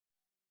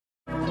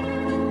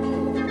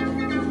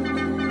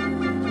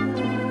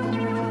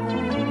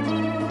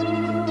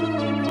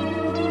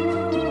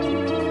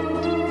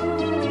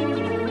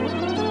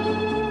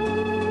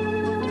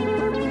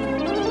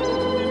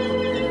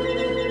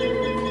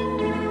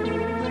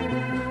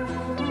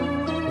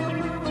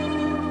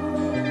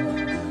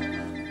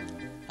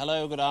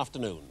Hello, good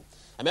afternoon.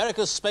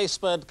 America's space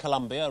bird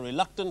Columbia,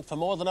 reluctant for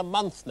more than a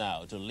month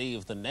now to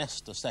leave the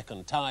nest a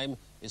second time,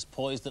 is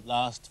poised at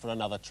last for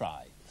another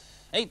try.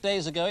 8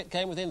 days ago, it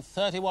came within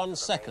 31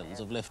 seconds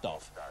of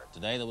liftoff.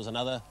 Today, there was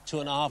another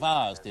 2.5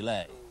 hours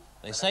delay.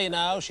 They say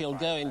now she'll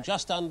go in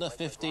just under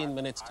 15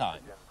 minutes'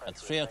 time, at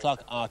 3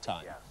 o'clock our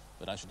time.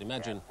 But I should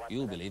imagine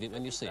you'll believe it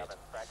when you see it.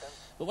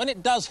 But when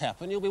it does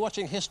happen, you'll be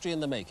watching history in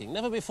the making.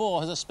 Never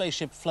before has a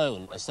spaceship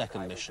flown a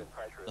second mission,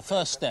 the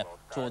first step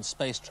towards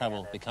space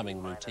travel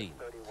becoming routine.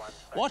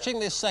 Watching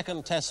this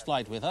second test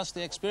flight with us,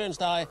 the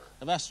experienced eye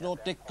of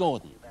astronaut Dick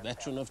Gordon,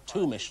 veteran of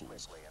 2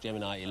 missions,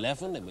 Gemini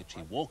 11, in which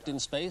he walked in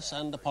space,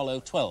 and Apollo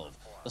 12,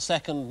 the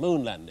second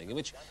moon landing, in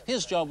which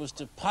his job was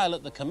to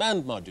pilot the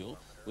command module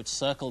which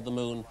circled the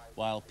moon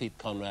while Pete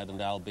Conrad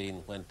and Al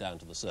Bean went down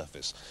to the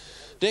surface.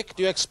 Dick,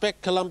 do you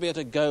expect Columbia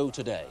to go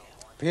today?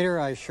 Peter,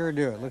 I sure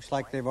do. It looks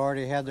like they've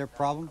already had their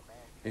problem.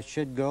 It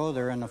should go.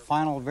 They're in the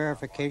final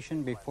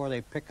verification before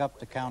they pick up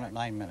the count at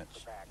 9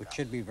 minutes, which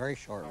should be very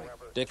shortly.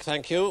 Dick,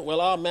 thank you. Well,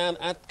 our man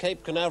at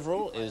Cape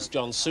Canaveral is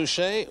John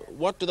Suchet.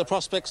 What do the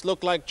prospects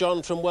look like,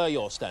 John, from where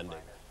you're standing?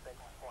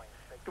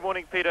 Good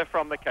morning, Peter,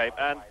 from the Cape,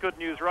 and good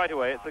news right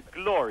away. It's a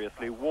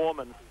gloriously warm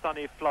and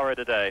sunny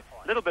Florida day.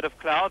 A little bit of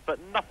cloud, but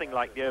nothing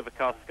like the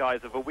overcast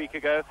skies of a week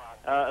ago.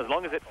 As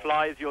long as it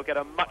flies, you'll get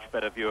a much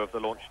better view of the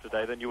launch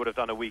today than you would have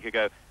done a week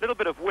ago. A little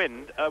bit of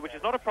wind, which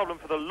is not a problem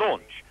for the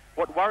launch.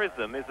 What worries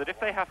them is that if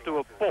they have to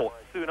abort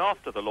soon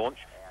after the launch,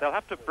 they'll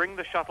have to bring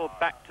the shuttle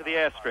back to the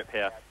airstrip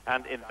here,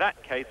 and in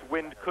that case,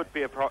 wind could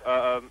be a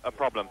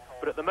problem.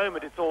 But at the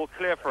moment, it's all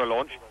clear for a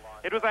launch.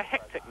 It was a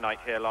hectic night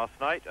here last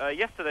night.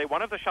 Yesterday,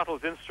 one of the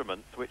shuttle's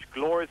instruments, which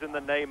glories in the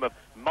name of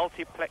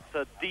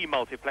multiplexer,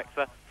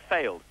 demultiplexer,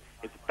 failed.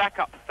 Its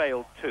backup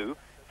failed too,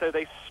 so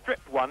they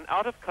stripped one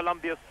out of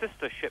Columbia's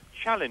sister ship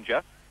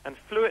Challenger and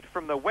flew it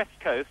from the west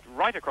coast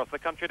right across the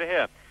country to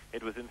here.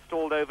 It was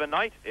installed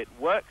overnight, it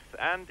works,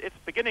 and it's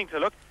beginning to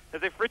look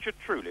as if Richard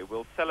Truly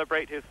will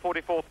celebrate his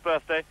 44th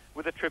birthday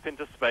with a trip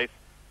into space,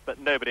 but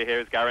nobody here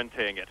is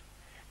guaranteeing it.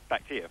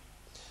 Back to you.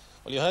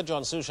 Well, you heard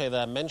John Suchet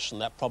there mention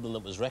that problem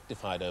that was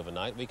rectified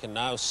overnight. We can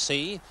now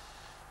see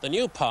the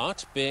new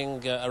part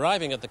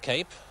arriving at the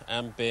Cape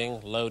and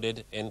being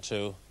loaded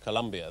into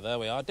Columbia. There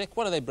we are. Dick,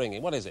 what are they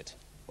bringing? What is it?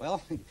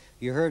 Well,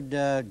 you heard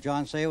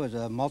John say it was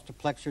a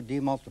multiplexer,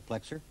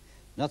 demultiplexer.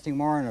 Nothing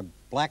more than a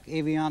black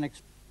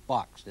avionics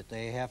box that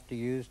they have to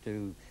use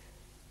to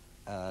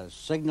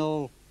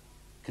signal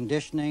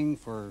conditioning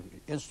for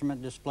instrument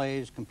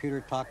displays,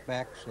 computer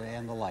talkbacks,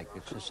 and the like.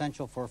 It's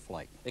essential for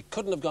flight. It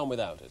couldn't have gone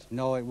without it?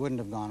 No, it wouldn't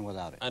have gone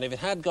without it. And if it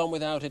had gone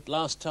without it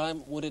last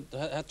time, would it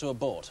had to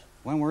abort?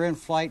 When we're in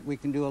flight, we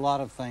can do a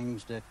lot of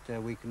things that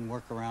we can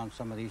work around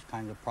some of these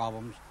kinds of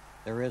problems.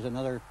 There is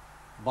another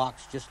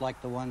box just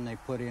like the one they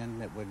put in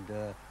that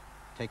would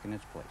take in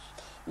its place.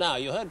 Now,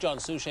 you heard John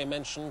Suchet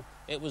mention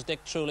it was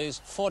Dick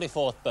Truly's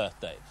 44th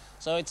birthday.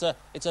 So it's a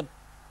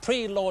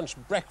pre-launch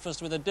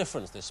breakfast with a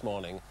difference this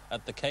morning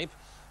at the Cape.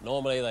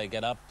 Normally they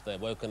get up, they're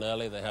woken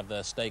early, they have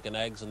their steak and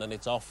eggs, and then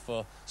it's off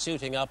for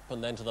suiting up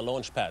and then to the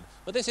launch pad.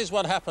 But this is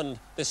what happened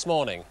this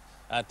morning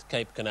at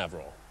Cape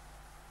Canaveral.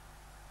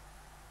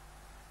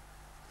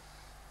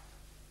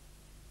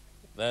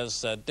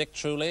 There's Dick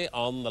Truly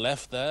on the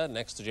left there,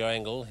 next to Joe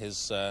Engel,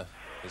 his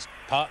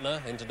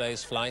partner in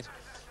today's flight,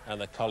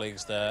 and the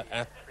colleagues there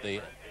at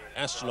the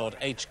astronaut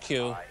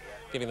HQ,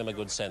 giving them a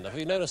good send-off. Have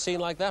you known a scene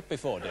like that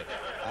before, Dick?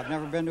 I've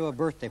never been to a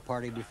birthday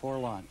party before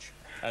launch.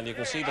 And you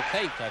can see the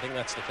cake. I think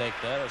that's the cake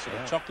there, a sort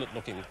of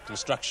chocolate-looking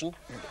construction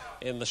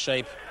in the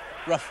shape,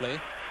 roughly,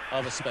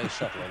 of a space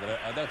shuttle. And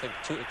I don't think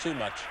too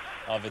much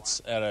of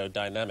its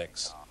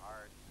aerodynamics.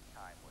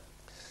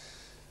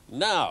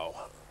 Now,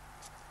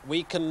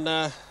 we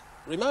can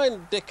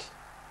remind Dick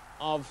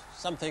of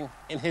something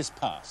in his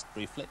past,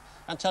 briefly,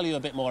 and tell you a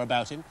bit more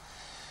about him.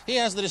 He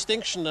has the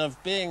distinction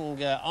of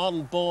being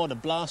on board a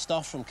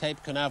blast-off from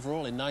Cape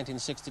Canaveral in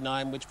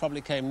 1969, which probably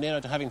came nearer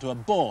to having to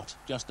abort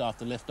just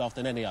after liftoff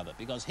than any other,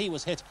 because he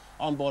was hit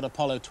on board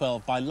Apollo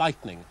 12 by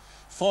lightning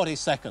 40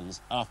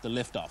 seconds after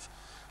liftoff.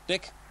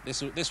 Dick,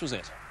 this was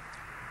it.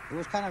 It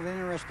was kind of an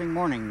interesting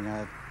morning,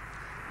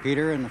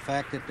 Peter, and the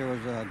fact that there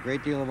was a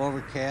great deal of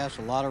overcast,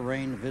 a lot of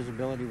rain, the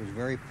visibility was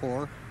very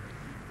poor.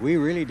 We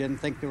really didn't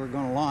think they were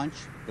going to launch,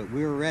 but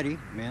we were ready,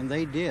 and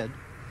they did.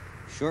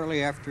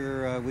 Shortly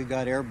after we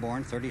got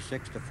airborne,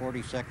 36 to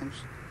 40 seconds,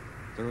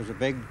 there was a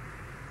big,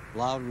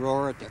 loud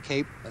roar at the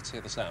Cape. Let's hear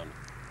the sound.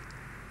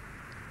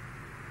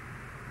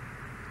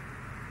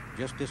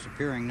 Just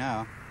disappearing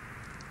now.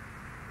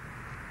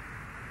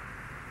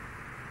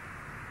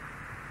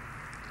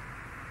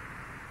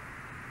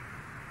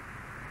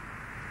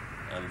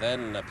 And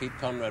then Pete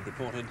Conrad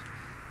reported...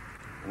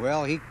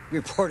 Well, he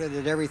reported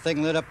that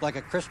everything lit up like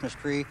a Christmas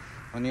tree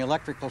when the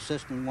electrical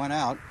system went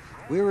out.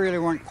 We really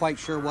weren't quite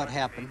sure what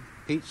happened.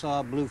 Pete saw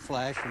a blue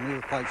flash, and we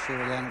were quite sure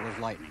then it was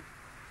lightning.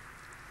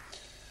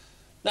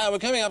 Now, we're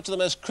coming up to the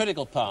most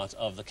critical part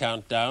of the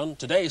countdown,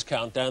 today's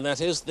countdown, that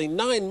is, the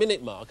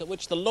 9-minute mark at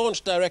which the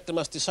launch director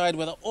must decide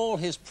whether all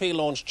his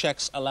pre-launch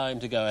checks allow him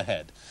to go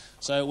ahead.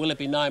 So, will it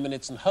be 9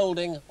 minutes and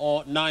holding,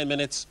 or 9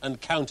 minutes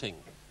and counting?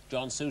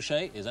 John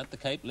Suchet is at the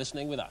Cape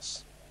listening with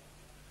us.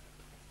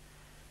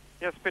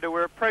 Yes, Peter,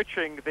 we're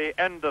approaching the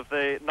end of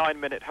the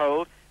 9-minute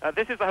hold.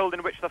 This is the hold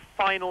in which the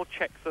final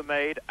checks are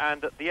made,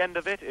 and at the end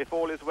of it, if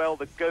all is well,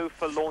 the go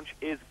for launch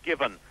is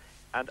given.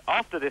 And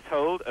after this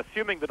hold,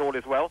 assuming that all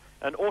is well,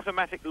 an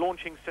automatic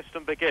launching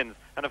system begins.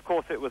 And of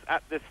course, it was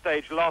at this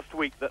stage last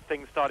week that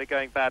things started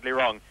going badly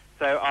wrong.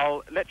 So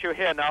I'll let you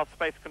hear now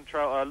Space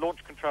Control,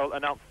 Launch Control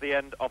announce the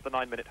end of the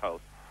 9-minute hold.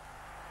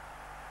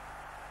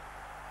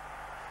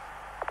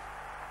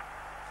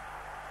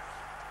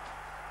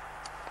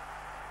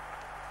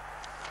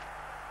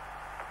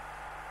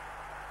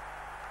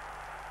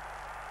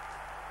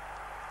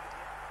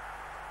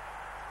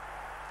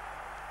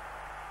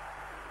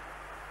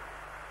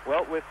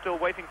 Well, we're still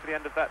waiting for the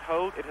end of that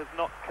hold. It has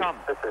not come.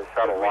 This is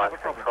Shuttle Launch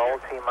Control,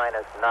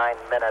 T-minus 9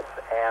 minutes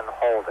and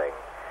holding.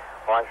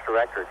 Launch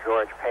Director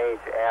George Page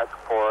asked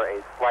for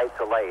a slight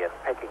delay in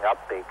picking up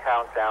the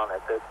countdown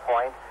at this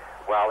point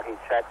while he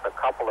checked a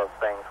couple of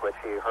things which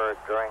he heard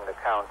during the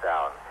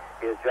countdown.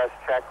 He has just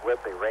checked with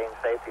the range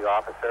safety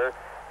officer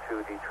to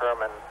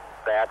determine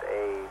that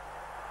a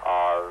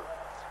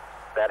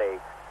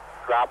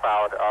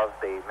dropout of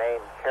the main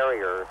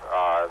carrier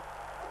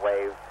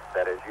wave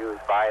that is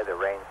used by the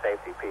range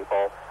safety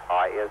people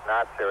is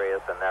not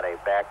serious, and that a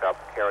backup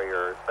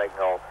carrier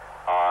signal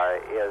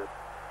is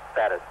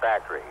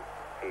satisfactory.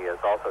 He is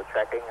also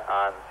checking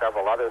on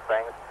several other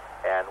things,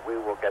 and we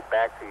will get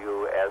back to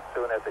you as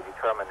soon as a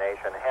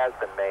determination has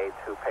been made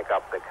to pick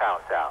up the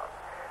countdown.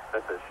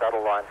 This is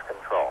Shuttle Launch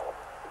Control.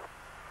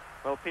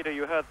 Well, Peter,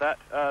 you heard that.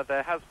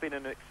 There has been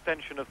an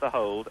extension of the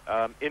hold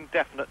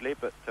indefinitely,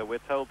 but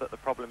we're told that the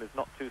problem is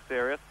not too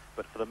serious.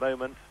 But for the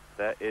moment,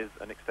 there is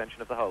an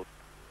extension of the hold.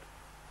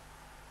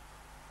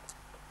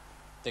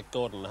 Dick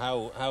Gordon,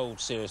 how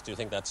serious do you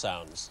think that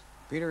sounds?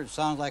 Peter, it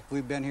sounds like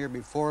we've been here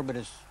before, but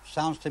it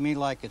sounds to me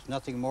like it's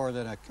nothing more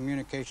than a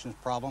communications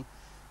problem.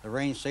 The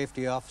range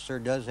safety officer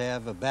does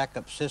have a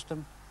backup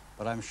system,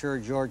 but I'm sure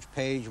George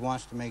Page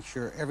wants to make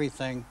sure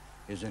everything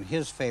is in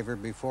his favor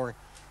before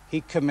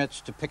he commits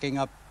to picking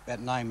up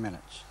at 9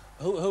 minutes.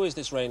 Who is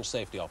this range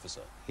safety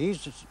officer?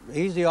 He's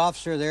the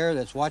officer there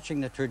that's watching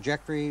the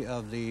trajectory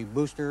of the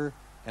booster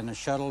and the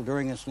shuttle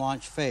during its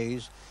launch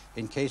phase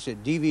in case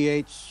it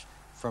deviates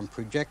from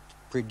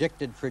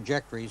predicted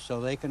trajectories,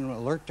 so they can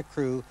alert the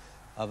crew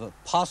of a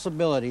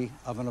possibility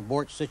of an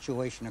abort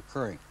situation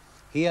occurring.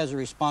 He has a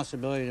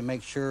responsibility to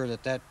make sure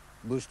that that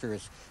booster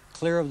is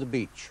clear of the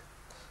beach.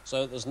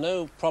 So there's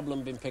no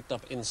problem being picked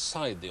up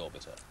inside the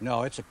orbiter?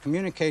 No, it's a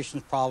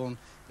communications problem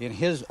in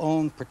his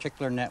own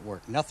particular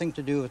network, nothing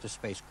to do with the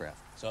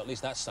spacecraft. So at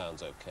least that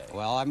sounds okay.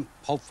 Well, I'm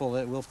hopeful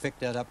that we'll pick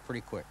that up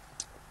pretty quick.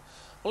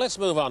 Well, let's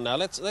move on now.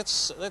 Let's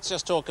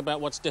just talk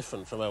about what's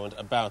different for a moment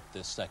about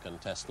this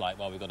second test flight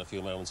while we've got a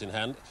few moments in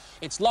hand.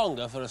 It's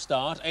longer for a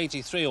start,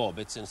 83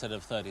 orbits instead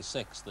of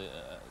 36.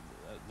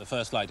 The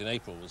first flight in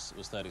April was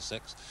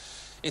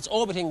 36. It's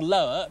orbiting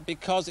lower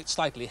because it's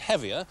slightly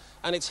heavier,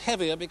 and it's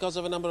heavier because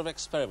of a number of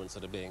experiments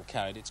that are being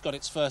carried. It's got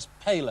its first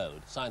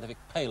payload, scientific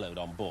payload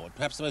on board.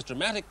 Perhaps the most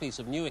dramatic piece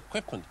of new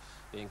equipment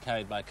being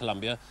carried by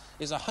Columbia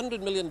is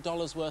 $100 million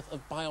worth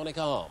of bionic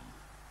arm.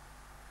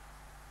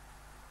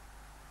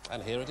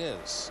 And here it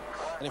is.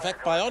 And in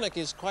fact, bionic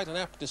is quite an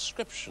apt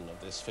description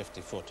of this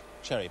 50-foot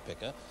cherry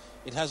picker.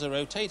 It has a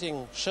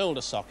rotating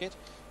shoulder socket,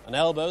 an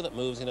elbow that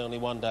moves in only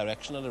one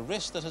direction, and a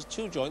wrist that has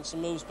two joints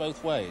and moves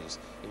both ways.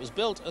 It was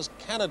built as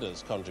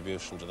Canada's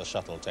contribution to the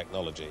shuttle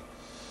technology.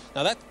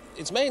 Now,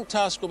 its main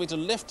task will be to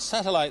lift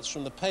satellites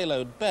from the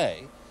payload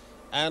bay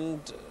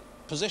and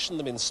position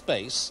them in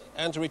space,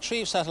 and to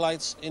retrieve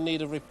satellites in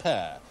need of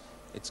repair.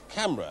 Its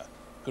camera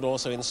could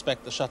also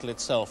inspect the shuttle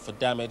itself for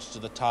damage to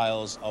the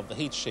tiles of the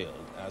heat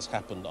shield, as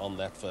happened on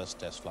that first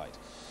test flight.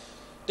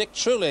 Dick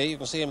Truly, you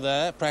can see him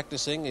there,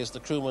 practicing, is the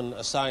crewman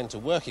assigned to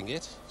working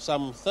it.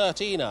 Some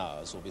 13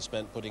 hours will be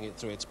spent putting it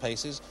through its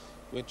paces,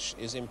 which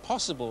is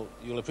impossible,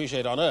 you'll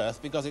appreciate, on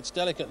Earth, because its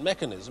delicate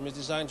mechanism is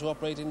designed to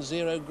operate in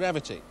zero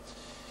gravity.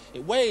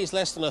 It weighs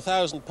less than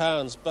 1,000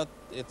 pounds, but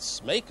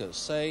its makers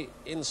say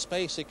in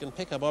space it can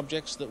pick up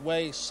objects that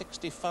weigh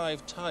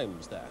 65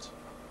 times that.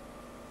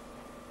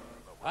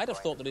 I'd have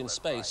thought that in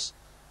space,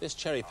 this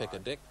cherry picker,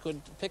 Dick,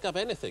 could pick up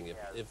anything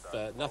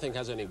if nothing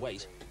has any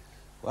weight.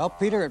 Well,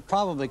 Peter, it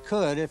probably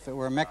could if it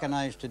were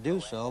mechanized to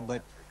do so,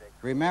 but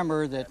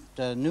remember that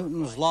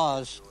Newton's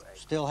laws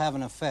still have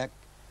an effect,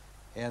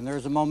 and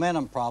there's a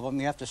momentum problem.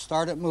 You have to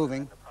start it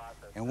moving,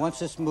 and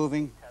once it's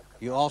moving,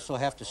 you also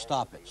have to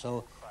stop it.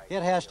 So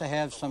it has to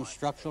have some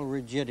structural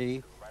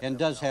rigidity and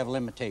does have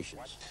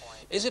limitations.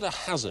 Is it a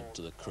hazard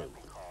to the crew?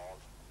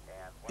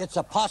 It's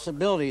a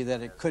possibility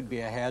that it could be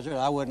a hazard.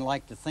 I wouldn't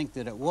like to think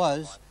that it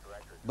was,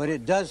 but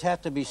it does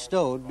have to be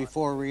stowed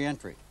before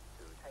re-entry.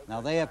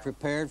 Now, they have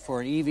prepared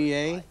for an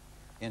EVA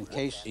in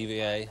case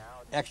EVA,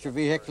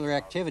 extravehicular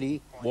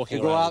activity walking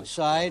to go around.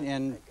 outside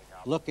and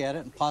look at it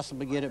and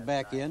possibly get it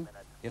back in.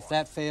 If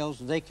that fails,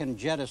 they can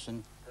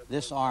jettison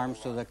this arm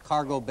so the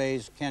cargo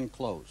bays can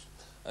close.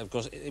 Of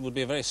course, it would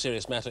be a very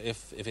serious matter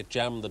if it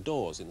jammed the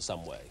doors in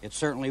some way. It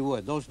certainly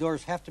would. Those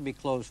doors have to be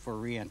closed for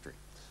re-entry.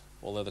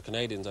 Although the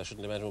Canadians, I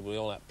shouldn't imagine, would be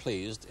all that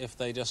pleased if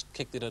they just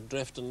kicked it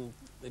adrift and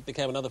it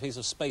became another piece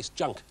of space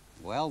junk.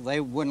 Well, they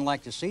wouldn't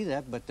like to see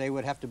that, but they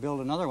would have to build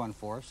another one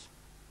for us.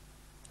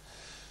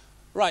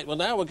 Right, well,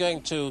 now we're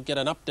going to get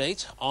an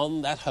update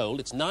on that hold.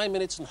 It's 9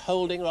 minutes and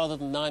holding rather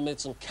than 9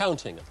 minutes and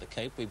counting at the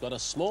Cape. We've got a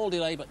small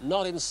delay, but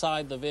not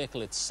inside the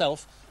vehicle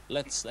itself.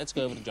 Let's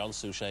go over to John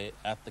Suchet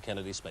at the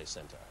Kennedy Space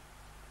Center.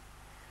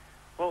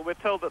 Well, we're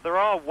told that there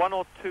are one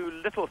or two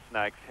little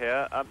snags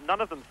here, none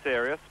of them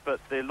serious,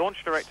 but the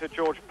launch director,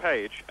 George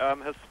Page,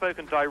 has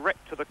spoken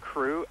direct to the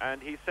crew,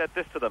 and he said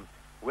this to them: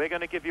 "We're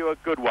going to give you a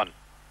good one."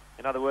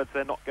 In other words,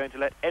 they're not going to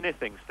let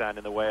anything stand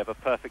in the way of a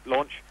perfect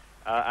launch,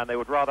 and they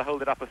would rather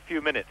hold it up a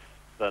few minutes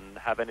than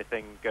have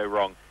anything go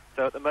wrong.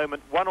 So at the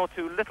moment, one or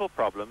two little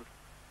problems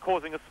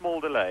causing a small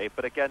delay,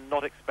 but again,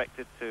 not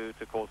expected to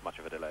cause much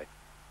of a delay.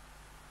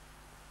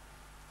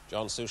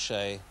 John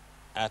Suchet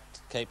at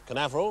Cape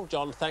Canaveral.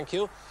 John, thank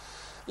you.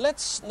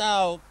 Let's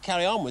now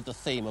carry on with the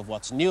theme of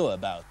what's new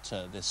about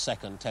this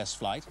second test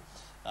flight.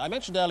 I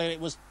mentioned earlier it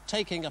was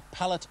taking a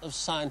pallet of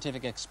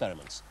scientific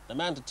experiments. The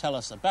man to tell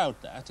us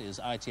about that is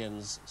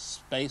ITN's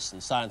space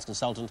and science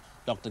consultant,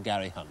 Dr.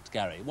 Gary Hunt.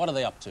 Gary, what are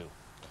they up to?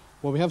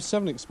 Well, we have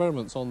 7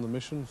 experiments on the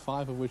mission,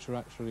 5 of which are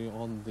actually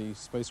on the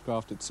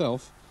spacecraft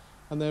itself,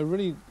 and they're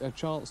really a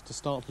chance to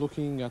start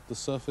looking at the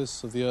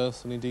surface of the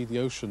Earth and indeed the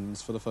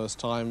oceans for the first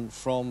time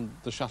from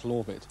the shuttle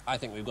orbit. I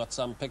think we've got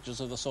some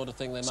pictures of the sort of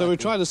thing they might So we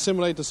be. try to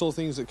simulate the sort of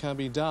things that can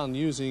be done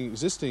using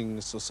existing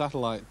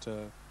satellite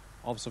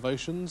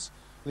observations.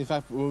 And in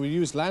fact, when we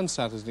use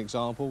Landsat as an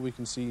example, we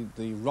can see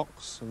the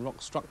rocks and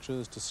rock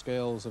structures to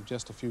scales of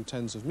just a few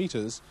tens of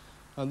meters.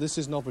 And this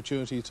is an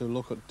opportunity to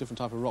look at different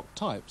type of rock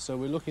types. So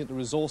we're looking at the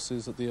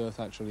resources that the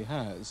Earth actually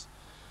has.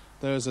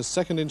 There's a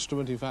second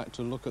instrument, in fact,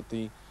 to look at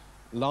the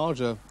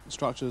larger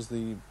structures,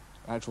 the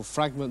actual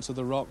fragments of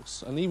the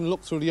rocks, and even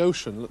look through the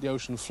ocean, at the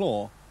ocean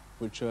floor,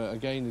 which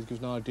again gives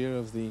an idea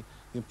of the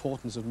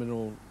importance of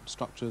mineral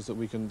structures that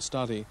we can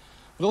study.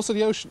 But also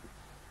the ocean.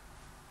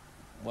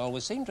 Well,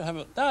 we seem to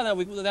have... Now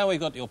we've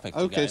got your picture.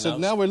 Okay, Gary. so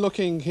now we're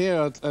looking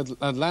here at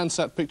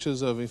Landsat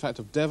pictures of, in fact,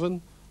 of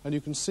Devon, and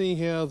you can see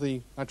here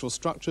the actual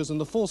structures,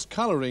 and the false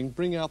colouring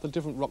bring out the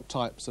different rock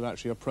types that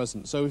actually are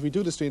present. So if we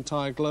do this to the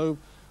entire globe,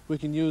 we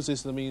can use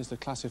this as a means to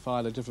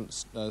classify the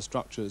different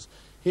structures.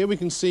 Here we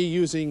can see,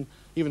 using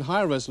even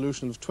higher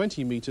resolution of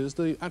 20 metres,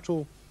 the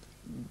actual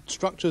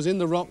structures in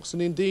the rocks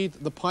and indeed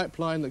the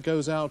pipeline that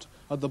goes out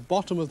at the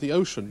bottom of the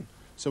ocean.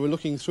 So we're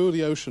looking through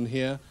the ocean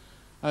here,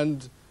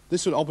 and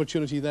this is an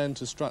opportunity then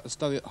to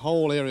study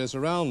whole areas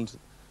around.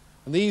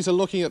 And these are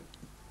looking at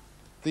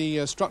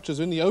the structures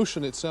in the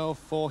ocean itself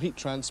for heat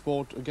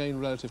transport, again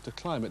relative to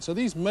climate. So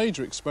these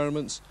major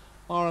experiments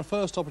are our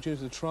first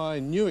opportunity to try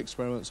new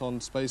experiments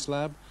on Space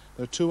Lab.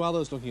 There are 2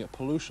 others looking at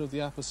pollution of the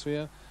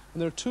atmosphere,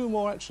 and there are 2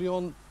 more actually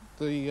on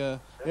the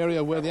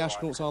area where the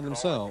astronauts are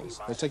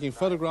themselves. They're taking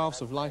photographs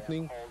of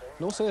lightning,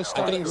 and also they're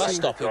studying... I must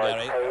stop you,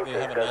 Gary. We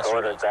have an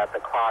astronaut. That the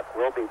clock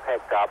will be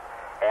picked up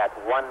at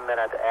 1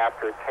 minute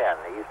after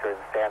 10 Eastern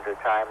Standard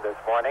Time this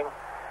morning.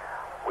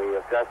 We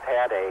have just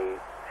had a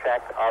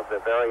check of the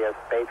various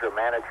major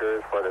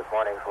managers for this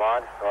morning's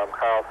launch. Norm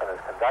Carlson has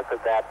conducted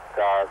that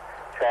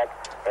check,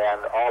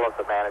 and all of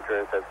the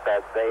managers have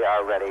said they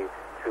are ready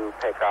to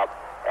pick up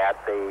at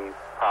the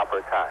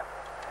proper time.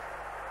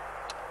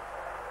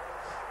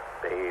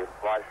 The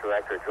launch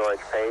director,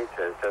 George Page,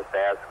 has just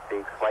asked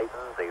Deke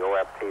Slayton, the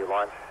OFT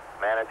launch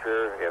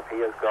manager, if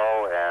he is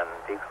go, and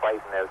Deke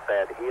Slayton has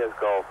said he is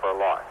go for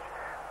launch.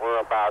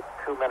 We're about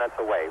 2 minutes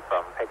away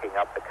from picking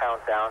up the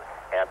countdown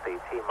at the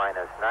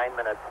T-minus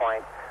 9-minute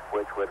point,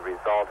 which would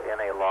result in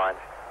a launch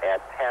at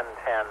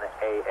 10:10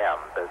 a.m.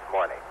 this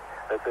morning.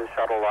 This is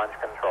Shuttle Launch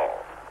Control.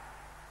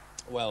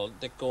 Well,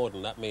 Dick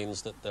Gordon, that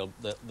means that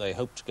they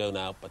hope to go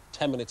now, but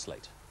 10 minutes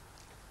late.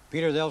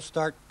 Peter, they'll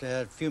start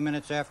a few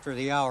minutes after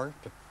the hour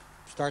to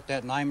start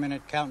that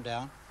 9-minute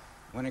countdown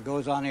when it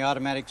goes on the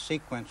automatic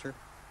sequencer,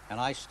 and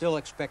I still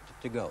expect it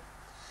to go.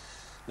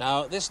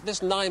 Now, this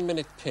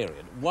 9-minute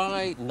period,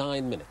 why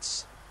 9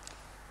 minutes?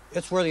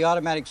 It's where the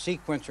automatic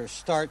sequencer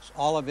starts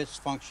all of its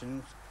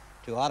functions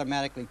to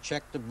automatically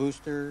check the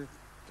booster,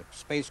 the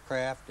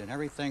spacecraft, and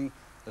everything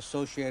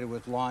associated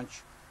with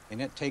launch,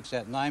 and it takes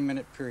that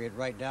 9-minute period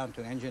right down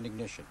to engine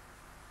ignition.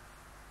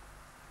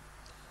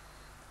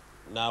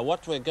 Now,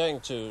 what we're going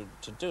to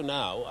do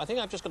now, I think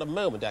I've just got a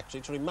moment,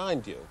 actually, to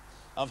remind you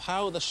of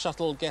how the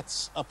shuttle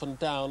gets up and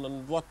down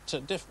and what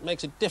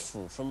makes it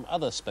different from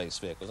other space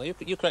vehicles. Now,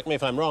 you correct me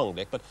if I'm wrong,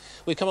 Dick, but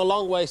we've come a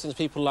long way since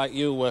people like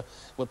you were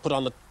put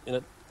on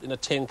in a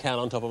tin can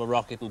on top of a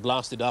rocket and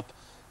blasted up,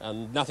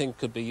 and nothing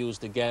could be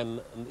used again,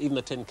 and even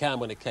the tin can,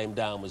 when it came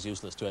down, was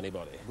useless to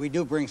anybody. We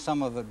do bring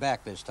some of it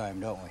back this time,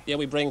 don't we? Yeah,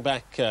 we bring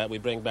back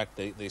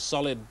the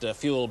solid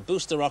fuel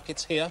booster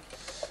rockets here.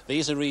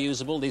 These are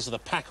reusable. These are the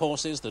pack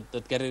horses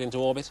that get it into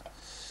orbit.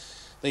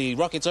 The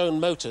rocket's own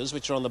motors,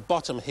 which are on the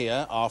bottom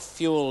here, are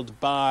fueled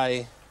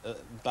by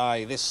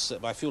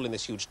fuel in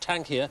this huge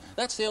tank here.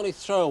 That's the only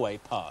throwaway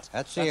part.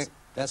 That's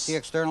the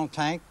external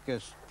tank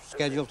is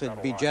scheduled to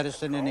be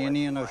jettisoned in the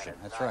Indian Ocean.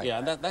 That's right. Yeah,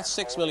 and that's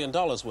 $6 million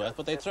worth,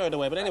 but they throw it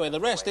away. But anyway, the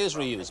rest is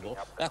reusable.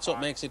 That's what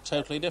makes it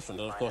totally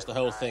different. And, of course, the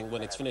whole thing,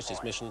 when it's finished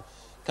its mission,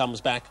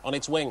 comes back on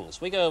its wings.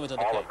 We go over to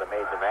the All Cape. of the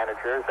major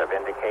managers have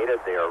indicated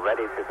they are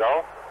ready to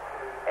go,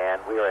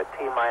 and we are at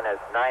T-minus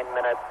 9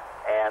 minutes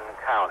and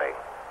counting.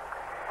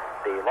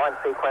 The launch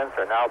sequence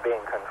are now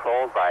being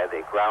controlled by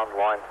the ground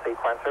launch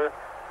sequencer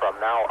from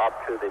now up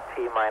to the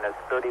T-minus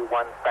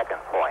 31 second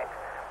point,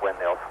 when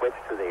they'll switch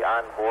to the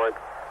onboard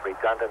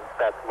redundant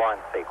set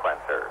launch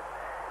sequencer.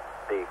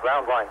 The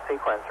ground launch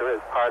sequencer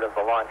is part of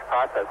the launch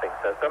processing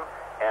system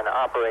and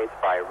operates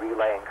by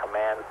relaying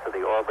commands to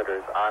the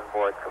orbiter's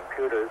onboard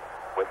computers,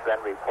 which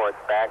then reports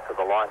back to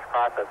the launch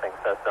processing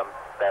system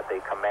that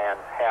the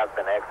commands have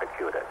been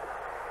executed.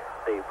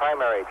 The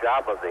primary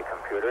job of the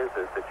computers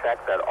is to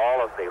check that all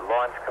of the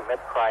launch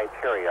commit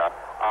criteria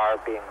are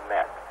being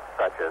met,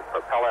 such as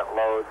propellant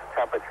loads,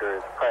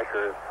 temperatures,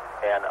 pressures,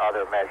 and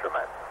other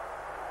measurements.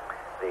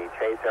 The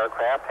chase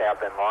aircraft have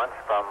been launched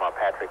from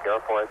Patrick Air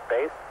Force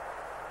Base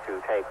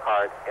to take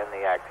part in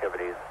the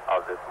activities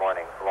of this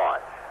morning's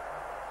launch.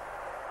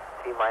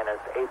 T-minus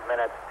 8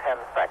 minutes, 10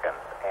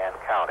 seconds, and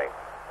counting.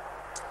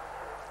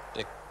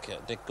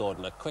 Dick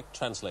Gordon, a quick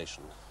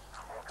translation.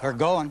 They're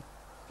going.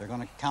 They're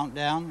going to count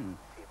down, and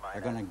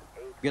they're going to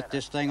get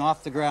this thing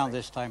off the ground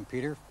this time,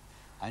 Peter.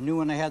 I knew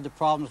when they had the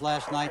problems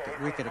last night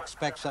that we could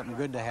expect something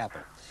good to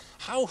happen.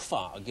 How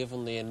far,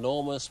 given the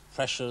enormous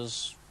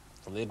pressures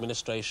from the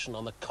administration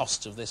on the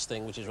cost of this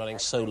thing, which is running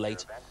so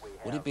late,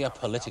 would it be a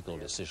political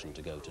decision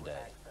to go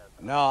today?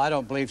 No, I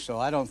don't believe so.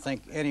 I don't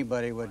think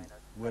anybody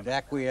would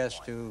acquiesce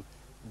to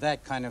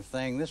that kind of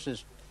thing.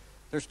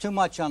 There's too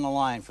much on the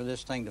line for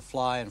this thing to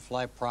fly and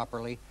fly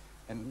properly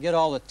and get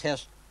all the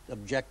test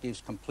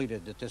objectives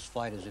completed that this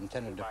flight is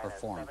intended to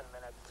perform.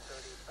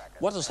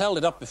 What has held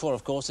it up before,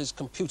 of course, is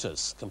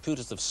computers.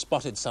 Computers have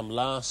spotted some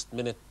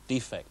last-minute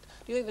defect.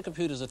 Do you think the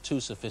computers are too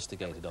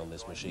sophisticated on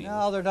this machine?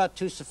 No, they're not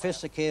too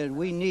sophisticated.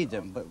 We need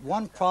them. But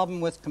one problem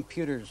with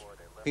computers,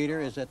 Peter,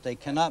 is that they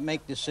cannot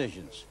make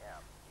decisions.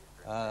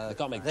 They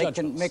can't make They judgments.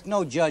 can make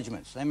no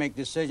judgments. They make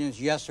decisions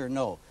yes or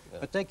no. Yeah.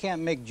 But they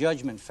can't make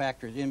judgment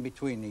factors in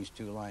between these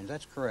two lines.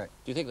 That's correct.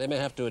 Do you think they may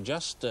have to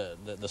adjust the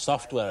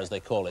software, as they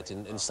call it,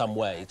 in some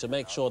way to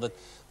make sure that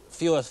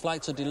fewer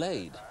flights are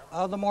delayed?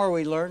 The more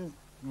we learn,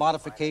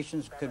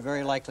 modifications could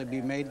very likely be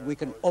made. We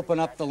can open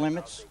up the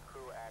limits,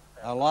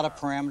 a lot of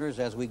parameters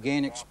as we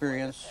gain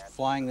experience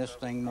flying this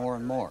thing more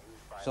and more,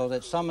 so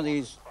that some of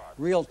these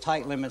real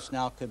tight limits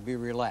now could be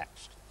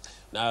relaxed.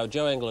 Now,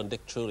 Joe Engle and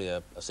Dick Truly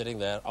are sitting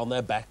there on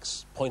their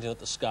backs, pointing at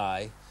the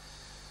sky.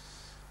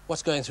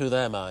 What's going through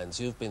their minds?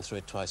 You've been through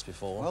it twice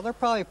before. Well, they're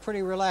probably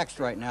pretty relaxed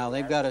right now.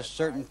 They've got a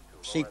certain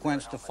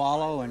sequence to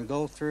follow and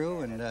go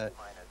through, and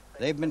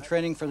they've been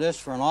training for this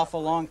for an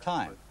awful long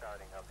time.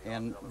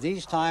 And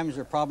these times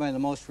are probably the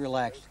most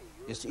relaxed.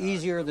 It's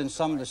easier than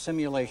some of the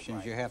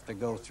simulations you have to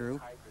go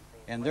through,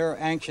 and they're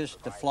anxious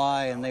to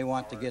fly and they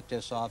want to get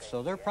this off,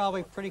 so they're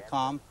probably pretty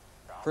calm,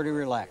 pretty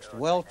relaxed.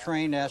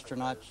 Well-trained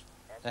astronauts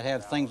that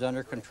have things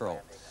under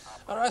control.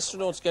 Are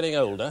astronauts getting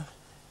older?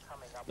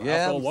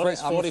 Yeah, one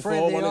is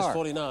 44, one is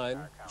 49.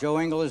 Joe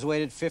Engle has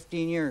waited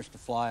 15 years to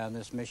fly on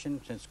this mission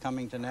since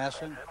coming to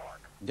NASA.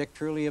 Dick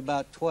Truly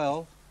about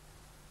 12.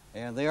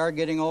 And they are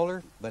getting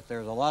older, but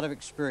there's a lot of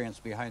experience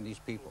behind these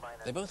people.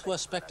 They both wear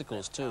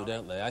spectacles too,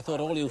 don't they? I thought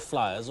all you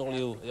flyers, and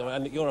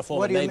you're a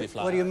former Navy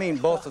flyer. What do you mean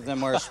both of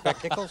them wear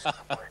spectacles?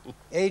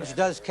 Age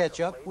does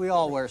catch up. We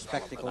all wear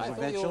spectacles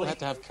eventually. You all had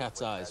to have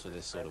cat's eyes for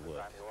this sort of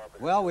work.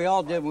 Well, we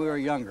all did when we were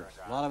younger.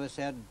 A lot of us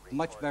had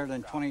much better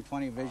than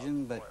 20/20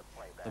 vision, but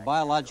the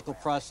biological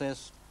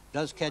process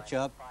does catch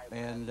up,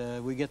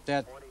 and we get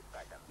that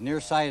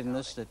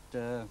nearsightedness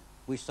that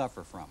we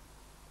suffer from.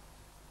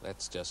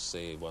 Let's just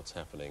see what's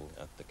happening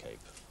at the Cape.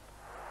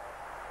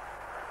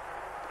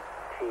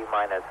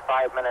 T-minus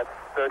 5 minutes,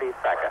 30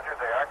 seconds.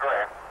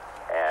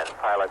 And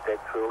pilot Dick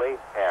Truly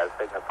has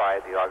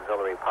signified the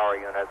auxiliary power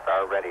units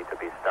are ready to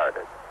be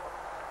started.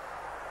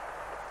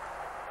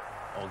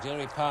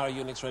 Auxiliary power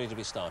units ready to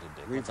be started,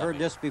 Dick. We've heard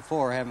this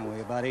before, haven't we,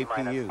 about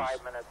APUs.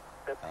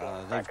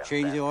 They've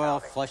changed the oil,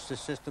 flushed the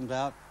systems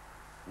out.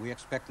 We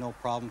expect no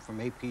problem from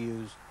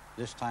APUs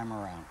this time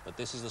around. But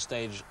this is the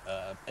stage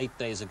 8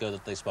 days ago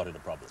that they spotted a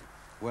problem.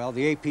 Well,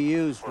 the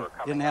APUs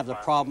didn't have the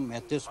problem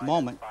at this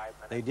moment.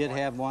 They did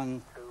have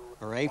one,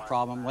 or a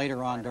problem,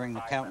 later on during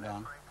the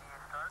countdown.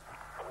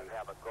 We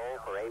have a goal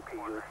for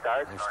APU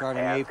start. They're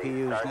starting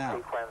APUs the start now.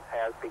 Sequence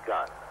has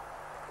begun.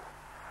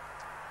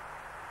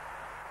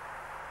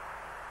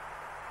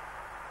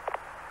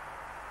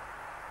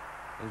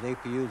 Those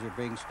APUs are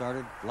being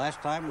started.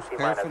 Last time was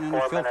T-minus paraffin in the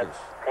 4 filters. minutes,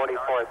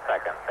 44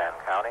 seconds and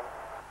counting.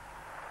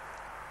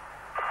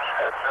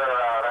 Yes, sir,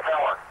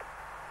 that work.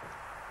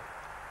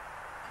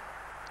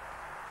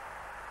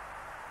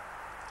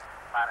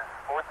 Minus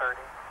 4:30.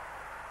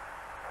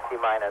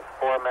 T-minus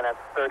 4 minutes,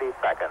 30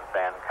 seconds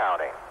and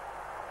counting.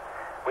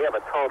 We have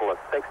a total of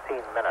 16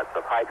 minutes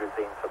of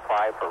hydrazine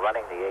supply for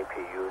running the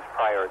APUs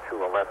prior to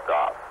a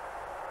liftoff.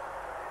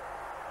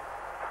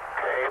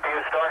 Okay, APU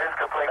start is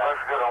complete.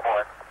 Looks good on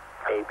board.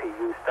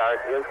 APU start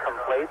is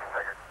complete.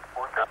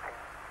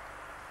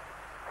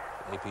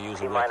 APUs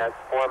T are minus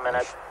working. 4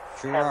 minutes,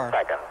 Sure 10 are.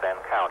 seconds and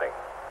counting.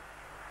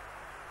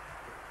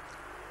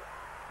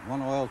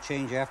 One oil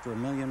change after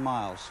 1,000,000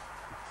 miles.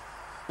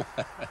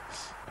 I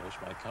wish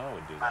my car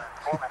would do that.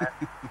 4 minutes.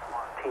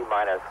 T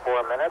minus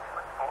 4 minutes.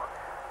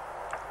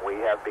 We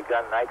have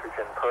begun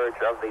nitrogen purge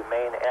of the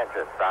main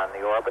engines on the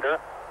orbiter.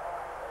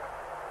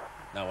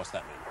 Now, what's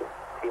that mean?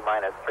 T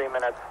minus 3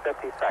 minutes,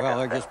 50 seconds. Well,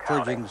 they're and just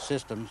counting. purging the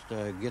systems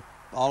to get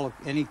all of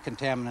any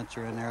contaminants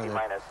are in there. T That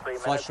minus 3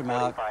 flush them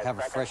minutes, out, 45 have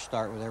a seconds. fresh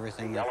start with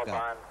everything The they've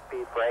got. elevon,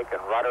 speed brake,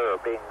 and rudder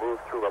are being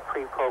moved through a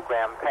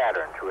pre-programmed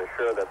pattern to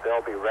assure that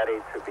they'll be ready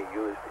to be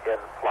used in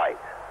flight.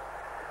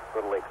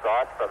 Little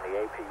exhaust from the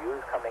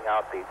APUs coming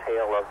out the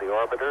tail of the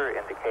orbiter,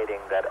 indicating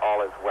that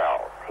all is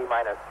well. T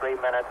minus 3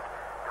 minutes,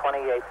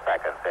 28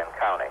 seconds and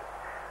counting.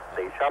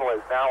 The shuttle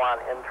is now on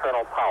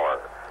internal power.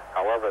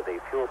 However, the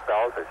fuel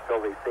cells are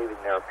still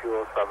receiving their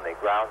fuel from the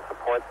ground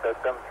support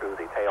system through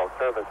the tail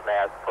service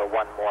mast for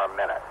 1 more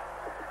minute.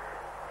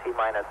 T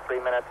minus 3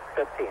 minutes,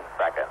 15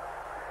 seconds.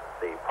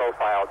 The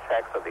profile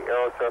checks of the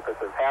aero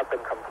surfaces have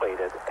been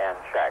completed and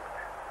checked.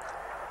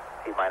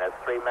 T minus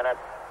 3 minutes,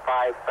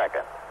 5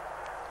 seconds.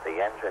 The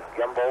engine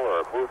gimbal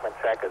or movement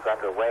check is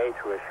underway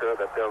to assure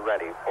that they're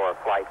ready for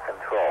flight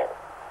control.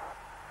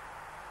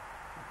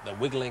 They're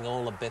wiggling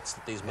all the bits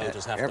that these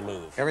motors have to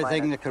move.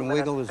 Everything that can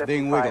wiggle is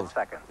being 55 wiggled.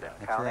 seconds and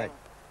That's counting. right.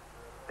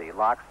 The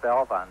LOX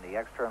valve on the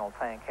external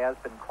tank has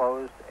been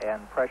closed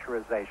and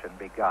pressurization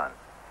begun.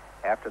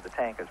 After the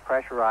tank is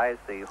pressurized,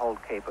 the hold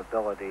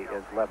capability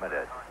is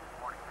limited.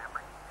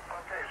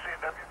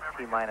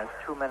 T minus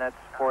 2 minutes,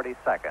 40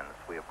 seconds.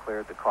 We have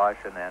cleared the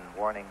caution and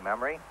warning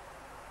memory.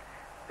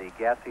 The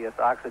gaseous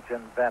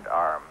oxygen vent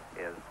arm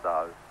is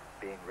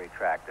being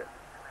retracted.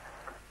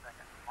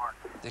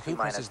 Dick, who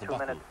presses the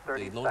button?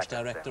 The launch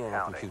director or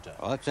a computer?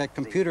 Well, it's that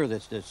computer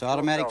that's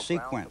automatic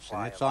sequence,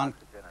 and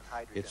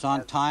it's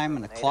on time,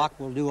 and the clock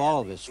will do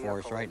all of this for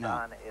us right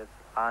now. Is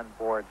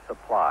onboard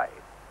supply.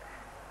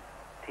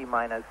 T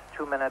minus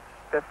 2 minutes,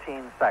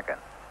 15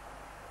 seconds.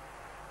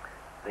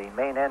 The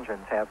main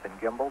engines have been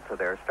gimbaled to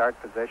their start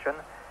position,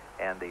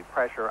 and the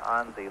pressure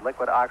on the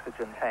liquid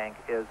oxygen tank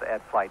is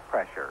at flight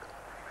pressure,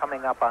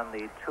 coming up on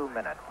the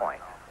 2-minute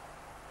point.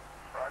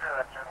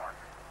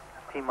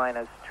 T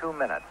minus 2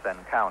 minutes and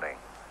counting.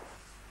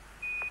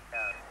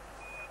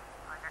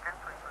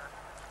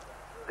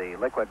 The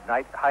liquid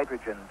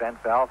hydrogen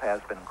vent valve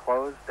has been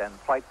closed and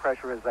flight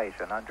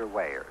pressurization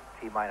underway.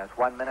 T minus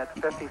 1 minute,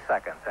 50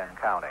 seconds and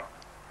counting.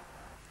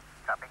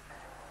 Copy.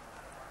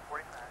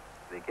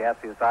 The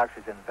gaseous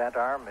oxygen vent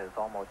arm is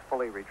almost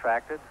fully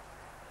retracted.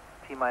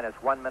 T minus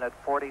 1 minute,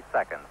 40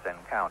 seconds and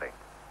counting.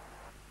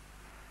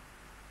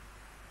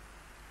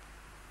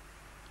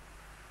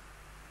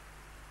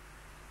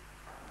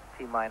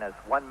 T minus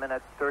 1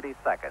 minute, 30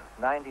 seconds,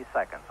 90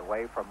 seconds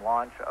away from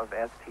launch of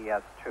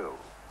STS-2.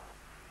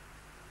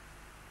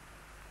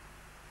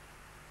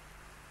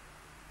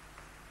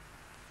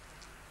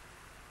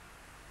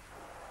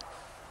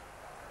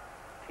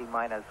 T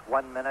minus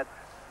 1 minute,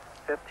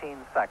 15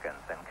 seconds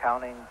and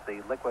counting.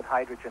 The liquid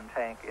hydrogen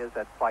tank is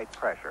at flight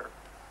pressure.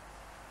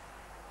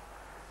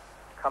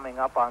 Coming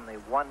up on the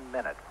 1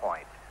 minute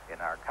point in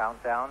our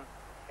countdown,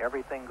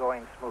 everything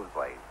going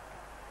smoothly.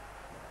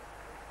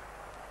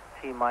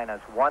 T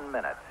minus 1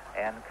 minute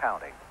and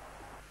counting.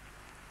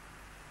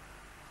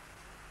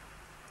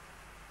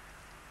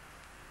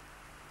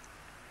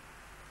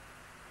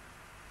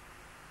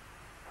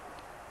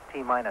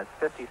 T minus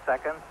 50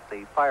 seconds.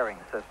 The firing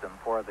system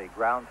for the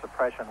ground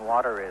suppression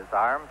water is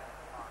armed.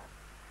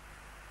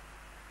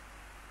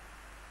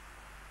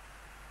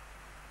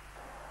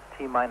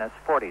 T minus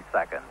 40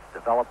 seconds.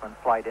 Development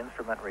flight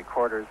instrument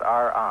recorders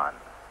are on.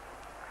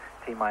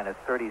 T minus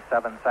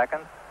 37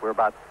 seconds. We're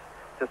about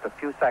just a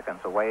few seconds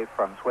away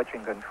from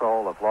switching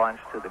control of launch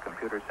to the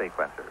computer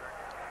sequencer.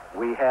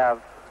 We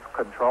have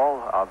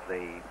control of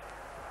the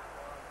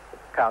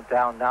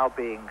countdown now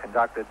being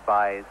conducted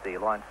by the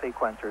launch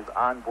sequencers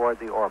on board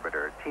the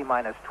orbiter. T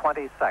minus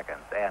 20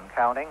 seconds and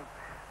counting.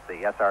 The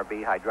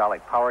SRB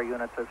hydraulic power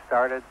units have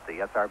started. The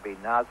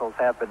SRB nozzles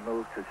have been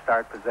moved to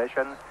start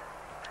position.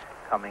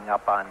 Coming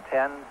up on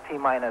 10. T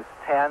minus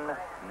 10,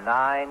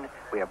 9.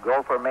 We have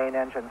go for main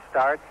engine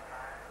start.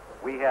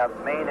 We have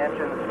main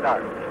engine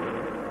start.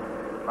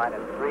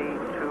 Minus 3,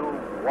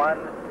 2,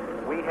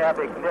 1. We have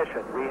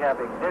ignition. We have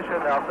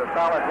ignition of the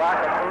solid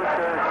rocket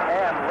boosters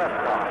and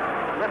liftoff.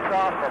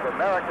 Liftoff of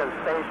America's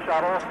Space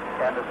Shuttle,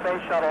 and the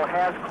Space Shuttle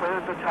has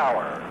cleared the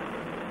tower.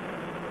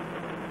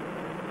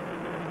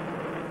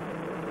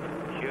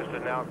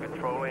 Houston now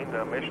controlling.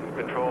 Mission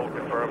control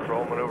confirms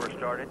roll maneuver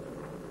started.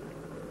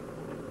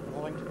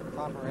 Rolling to the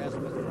proper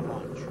azimuth for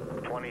launch.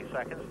 20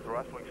 seconds.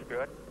 Thrust looks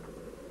good.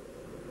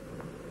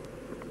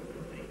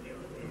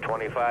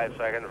 25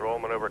 seconds. Roll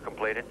maneuver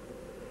completed.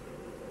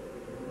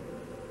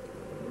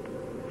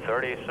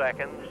 30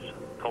 seconds.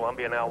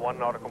 Columbia now 1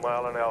 nautical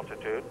mile in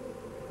altitude.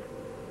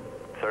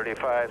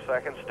 35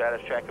 seconds.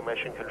 Status check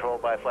emission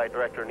controlled by Flight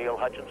Director Neil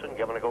Hutchinson.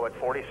 Given a go at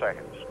 40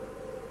 seconds.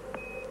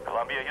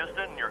 Columbia,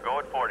 Houston, your go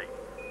at 40.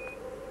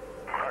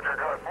 Roger,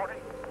 go at 40.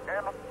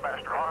 And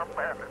master arm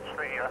bandits.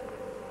 See ya.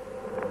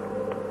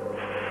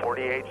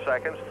 48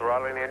 seconds.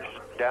 Throttling engines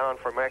down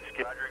for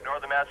Mexico. Roger, ignore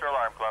the master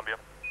alarm, Columbia.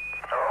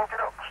 Okay,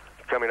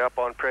 coming up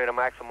on parade of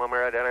maximum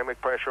aerodynamic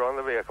pressure on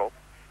the vehicle.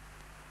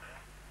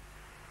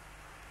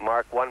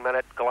 Mark 1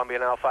 minute. Columbia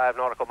now 5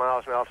 nautical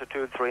miles in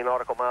altitude, 3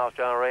 nautical miles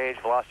downrange.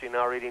 Velocity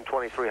now reading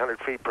 2,300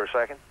 feet per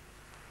second.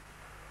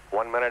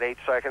 1 minute, 8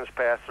 seconds.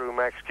 Pass through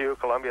Max Q.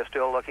 Columbia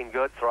still looking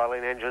good.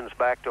 Throttling engines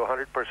back to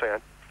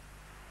 100%.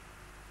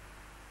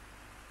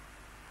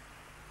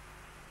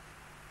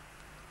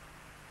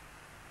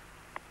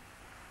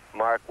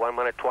 Mark 1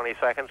 minute, 20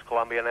 seconds.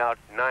 Columbia now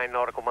 9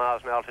 nautical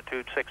miles in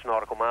altitude, 6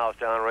 nautical miles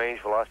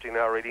downrange. Velocity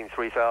now reading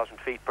 3,000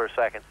 feet per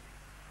second.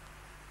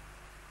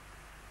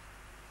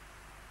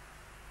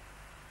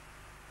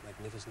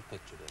 Magnificent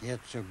picture there.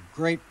 It's a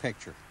great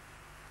picture.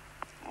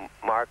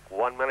 Mark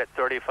 1 minute,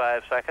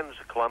 35 seconds.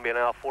 Columbia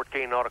now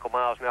 14 nautical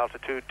miles in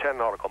altitude, 10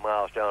 nautical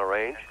miles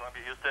downrange.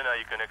 Columbia, Houston,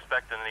 you can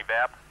expect an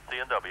evap,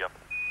 C&W.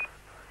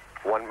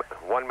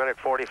 1 minute,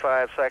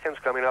 45 seconds.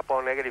 Coming up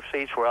on negative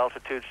seats where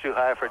altitude's too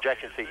high for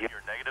ejection seat. Your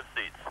negative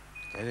seats.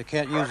 Okay, they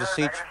can't use the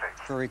seats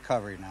for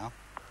recovery now.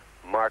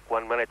 Mark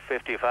 1 minute,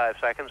 55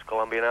 seconds.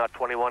 Columbia now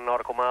 21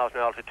 nautical miles in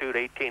altitude,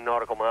 18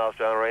 nautical miles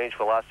downrange.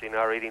 Velocity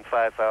now reading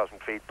 5,000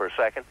 feet per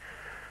second.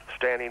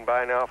 Standing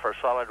by now for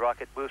solid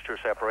rocket booster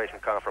separation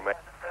confirmation.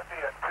 50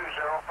 at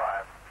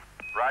 205.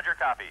 Roger,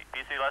 copy.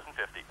 PC less than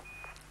 50.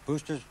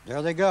 Boosters,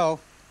 there they go.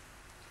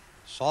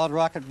 Solid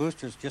rocket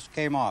boosters just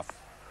came off.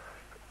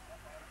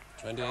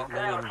 $28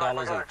 million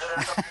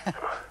each.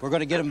 We're going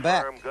to get them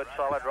back. Good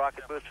solid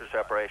rocket booster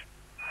separation.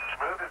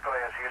 Smooth as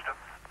glass, Houston.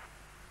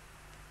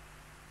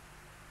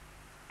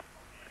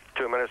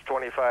 2 minutes,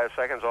 25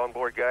 seconds.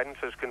 Onboard guidance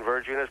is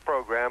converging as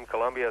programmed.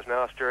 Columbia is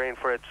now steering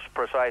for its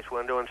precise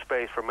window in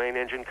space for main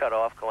engine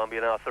cutoff.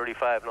 Columbia now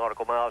 35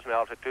 nautical miles in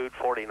altitude,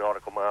 40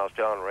 nautical miles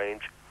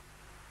downrange.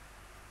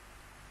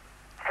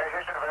 Okay,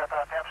 Houston,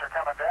 temps are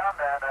coming down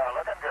and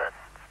looking good.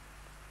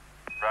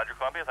 Roger,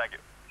 Columbia, thank you.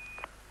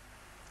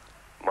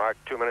 Mark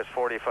 2 minutes,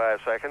 45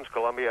 seconds.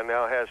 Columbia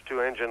now has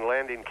 2-engine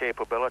landing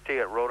capability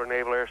at Rota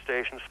Naval Air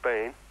Station,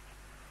 Spain.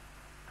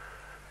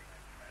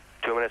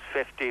 2 minutes,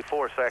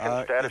 54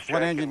 seconds. Status if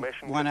one check, engine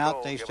mission went control.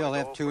 out, they Give still it a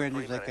have go 2 for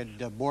engines. 3 They minutes.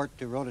 could abort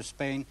to Rota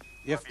Spain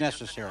if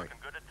necessary. Looking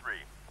good at 3.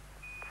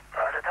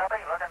 Roger, copy.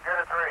 Looking good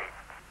at 3.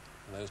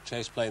 And those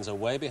chase planes are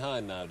way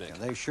behind now, Dick.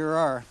 Yeah, they sure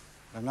are.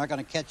 They're not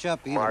going to catch up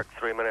either. Mark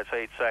 3 minutes,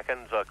 8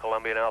 seconds.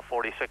 Columbia now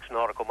 46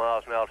 nautical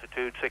miles in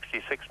altitude,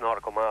 66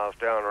 nautical miles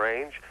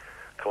downrange.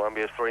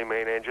 Columbia's 3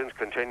 main engines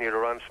continue to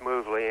run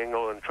smoothly.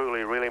 Ingle and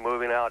Truly really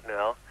moving out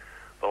now.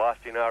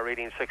 Velocity now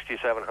reading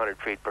 6,700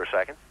 feet per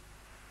second.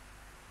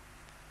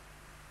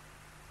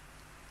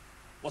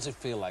 What's it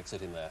feel like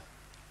sitting there?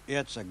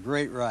 It's a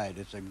great ride.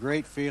 It's a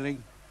great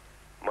feeling.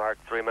 Mark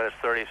 3 minutes,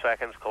 30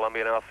 seconds.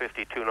 Columbia now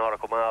 52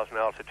 nautical miles in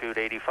altitude,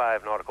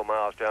 85 nautical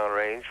miles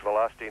downrange.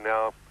 Velocity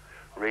now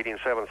reading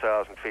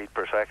 7,000 feet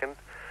per second.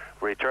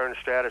 Return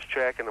status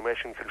check and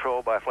emission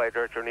control by Flight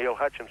Director Neil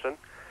Hutchinson.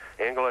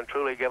 Ingle and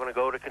Truly given a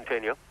go to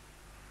continue.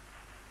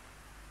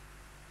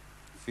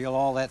 Feel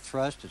all that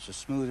thrust. It's a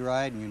smooth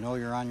ride, and you know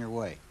you're on your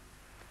way.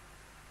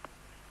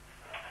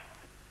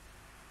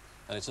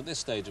 And it's at this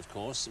stage, of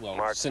course, well,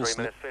 Mark 3 since...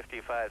 minutes,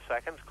 55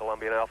 seconds.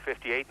 Columbia now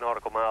 58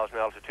 nautical miles in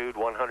altitude,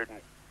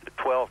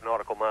 112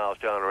 nautical miles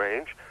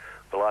downrange.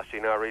 Velocity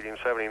now reading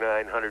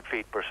 7,900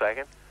 feet per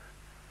second.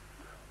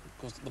 Of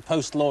course, the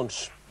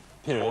post-launch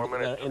period, 4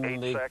 minutes, in 8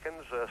 the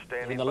seconds,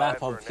 standing in the by lap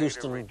for a of native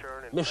Houston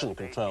return in mission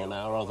 17 control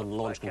now, rather than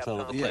launch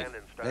control of the plane.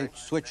 They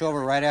switch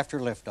over right after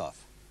liftoff.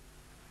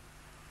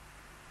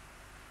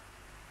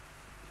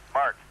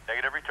 Mark,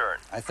 negative return.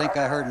 I think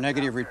I heard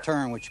negative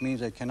return, which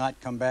means they cannot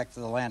come back to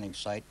the landing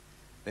site.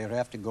 They would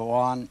have to go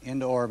on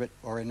into orbit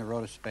or into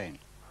Rota Spain.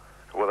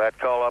 With that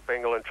call up,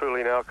 Ingle and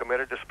Truly now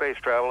committed to space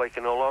travel. They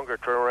can no longer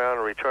turn around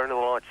and return to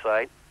the launch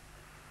site.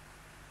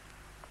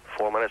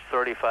 4 minutes,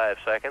 35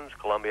 seconds.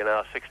 Columbia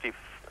now 60.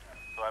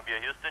 Columbia,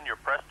 Houston, you're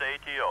pressed to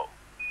ATO.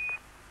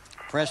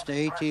 Press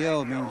to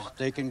ATO means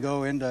they can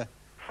go into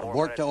 4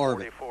 abort to minutes,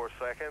 orbit. 44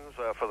 seconds.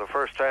 For the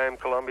first time,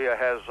 Columbia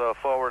has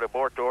forward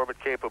abort to orbit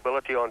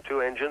capability on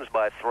 2 engines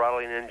by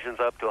throttling engines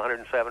up to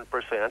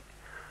 107%.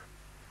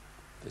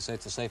 They say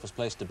it's the safest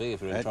place to be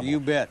if you're in trouble. You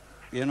bet,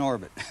 in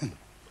orbit.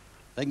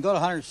 They can go to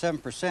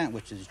 107%,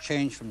 which is a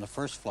change from the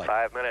first flight.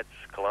 5 minutes.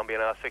 Columbia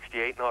now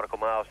 68 nautical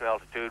miles in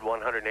altitude,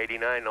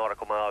 189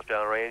 nautical miles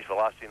downrange.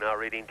 Velocity now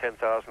reading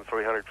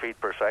 10,300 feet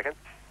per second.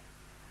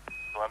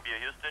 Columbia,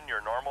 Houston,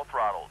 your normal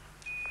throttles.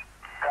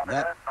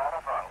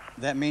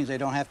 That means they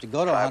don't have to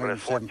go to 5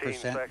 minutes,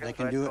 107%. They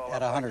can do it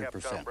at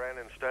 100%.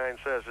 Brandon Stein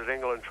says that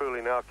Ingle and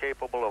Truly now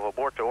capable of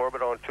abort to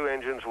orbit on 2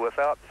 engines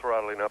without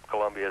throttling up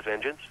Columbia's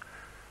engines.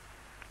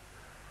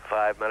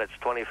 5 minutes,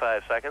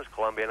 25 seconds.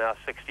 Columbia now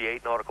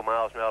 68 nautical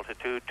miles in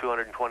altitude,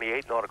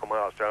 228 nautical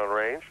miles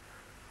downrange.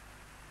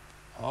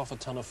 Half a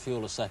ton of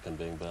fuel a second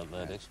being burnt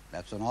there, Dick.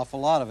 That's an awful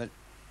lot of it.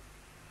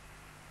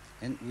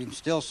 And you can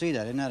still see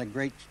that. Isn't that a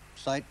great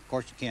sight? Of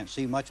course, you can't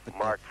see much, but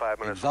Mark the 5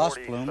 minutes exhaust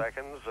 40 plume.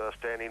 seconds,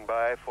 standing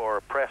by for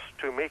press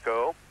to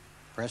MECO.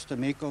 Press to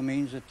MECO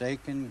means that they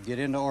can get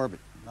into orbit,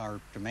 or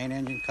to main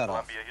engine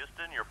cutoff. Columbia,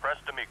 Houston, you're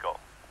pressed to MECO.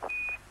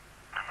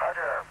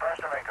 Roger, press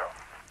to MECO.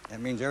 That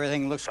means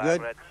everything looks 5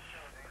 good. minutes.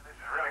 This is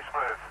really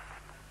smooth.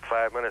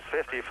 5 minutes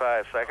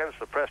 55 seconds.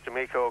 The press to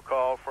MECO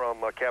call from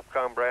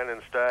Capcom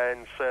Brandon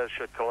Stein says,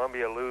 should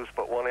Columbia lose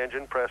but one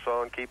engine, press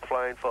on, keep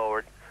flying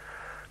forward.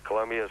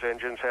 Columbia's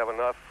engines have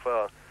enough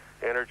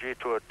energy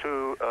to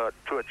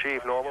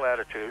achieve normal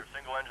attitude.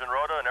 Single engine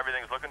rota and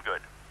everything's looking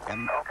good.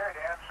 And Okay,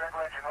 Dan, single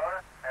engine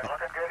rotor, and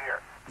looking good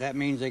here. that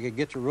means they could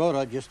get to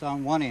rota just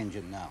on one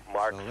engine now.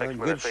 Mark So they're 6 in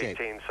good minutes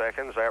shape. 18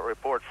 seconds. That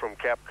report from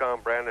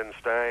Capcom Brandon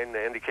Stein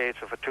indicates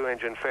if a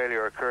two-engine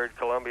failure occurred,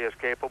 Columbia is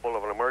capable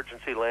of an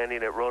emergency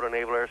landing at Rota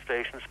Naval Air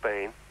Station,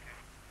 Spain.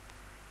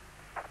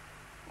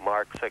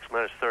 Mark 6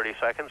 minutes 30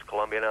 seconds.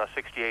 Columbia now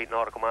 68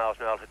 nautical miles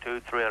in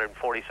altitude,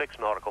 346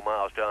 nautical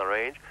miles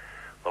downrange.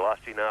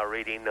 Velocity now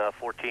reading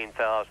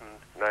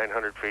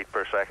 14,900 feet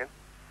per second.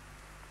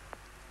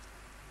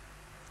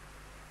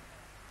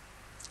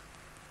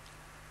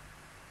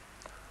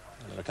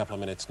 And a couple of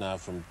minutes now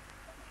from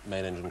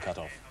main engine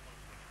cutoff.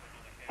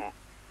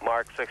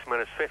 Mark 6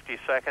 minutes 50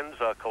 seconds.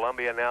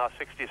 Columbia now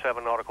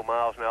 67 nautical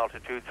miles in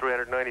altitude,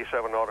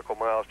 397 nautical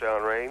miles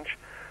downrange.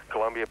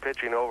 Columbia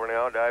pitching over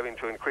now, diving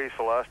to increase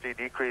velocity,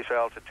 decrease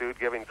altitude,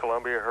 giving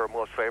Columbia her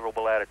most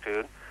favorable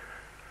attitude.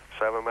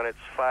 7 minutes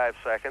 5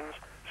 seconds.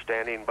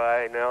 Standing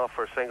by now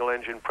for single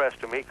engine press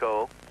to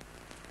MECO.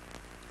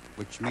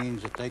 Which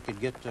means that they could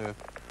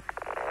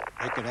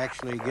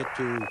actually get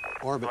to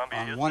orbit Columbia,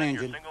 on Houston, one your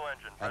engine single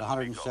engine, at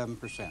press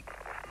 107%.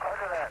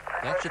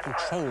 They actually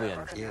control the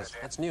engine. Yes.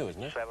 That's new,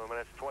 isn't it? 7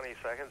 minutes 20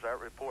 seconds. That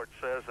report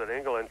says that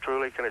England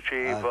truly can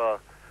achieve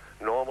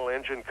normal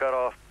engine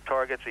cutoff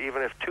targets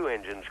even if two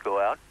engines go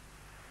out.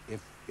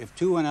 If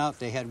two went out,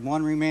 they had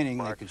one remaining,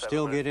 Mark they could 7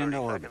 still minutes, get into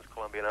 30 orbit. seconds.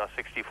 Columbia now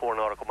 64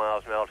 nautical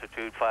miles in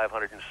altitude,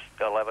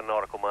 511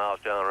 nautical miles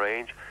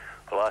downrange.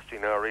 Velocity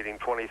now reading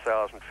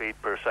 20,000 feet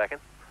per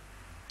second.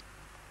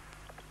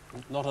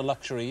 Not a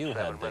luxury you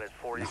 7 had, Dick. minutes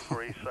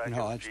 43 seconds.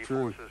 No, that's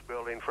true. G-forces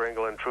building for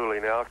England truly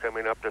now,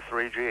 coming up to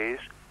 3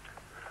 Gs.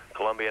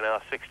 Columbia now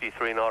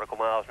 63 nautical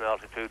miles in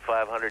altitude,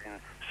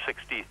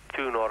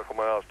 562 nautical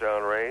miles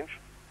downrange.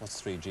 What's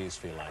 3 Gs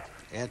feel like?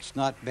 It's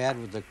not bad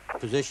with the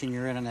position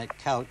you're in on that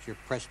couch. You're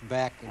pressed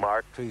back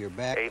Mark, to your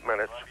back. 8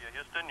 minutes. Columbia,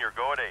 Houston, you're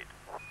go at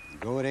 8.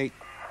 Go at 8.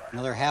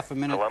 Another half a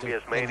minute.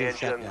 Columbia's main engine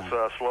engines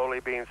shutdown. slowly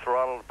being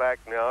throttled back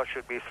now.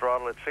 Should be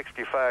throttled at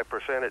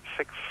 65% at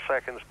 6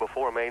 seconds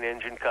before main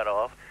engine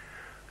cutoff.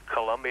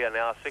 Columbia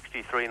now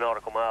 63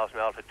 nautical miles in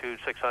altitude,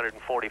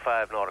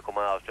 645 nautical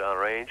miles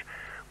downrange.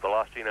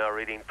 Velocity now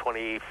reading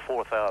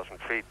 24,000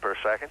 feet per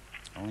second.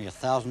 Only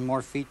 1,000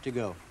 more feet to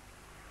go.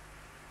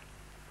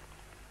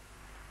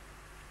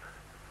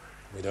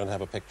 We don't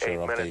have a 8 picture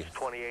of minutes, the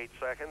 28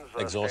 seconds.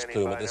 exhaust Standing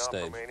plume by at this now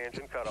for stage. main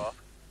engine cutoff.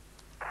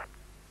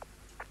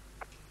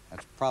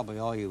 That's probably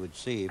all you would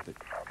see, but Okay,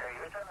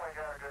 Houston, we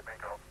got a good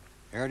MECO.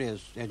 there it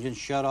is. Engine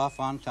shut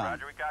off on time.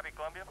 Roger, we copy,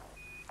 Columbia.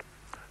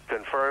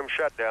 Confirmed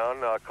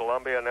shutdown.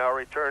 Columbia now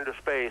returned to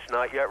space,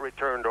 not yet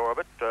returned to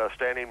orbit.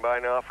 Standing by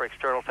now for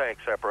external tank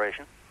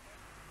separation.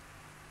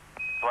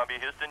 Columbia,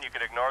 Houston, you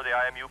can ignore the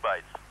IMU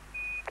bites.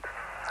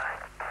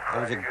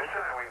 There was Roger, a,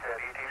 Houston, we've got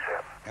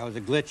ET7. that was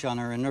a glitch on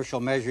our inertial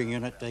measuring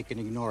unit. They can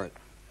ignore it.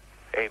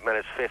 8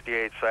 minutes,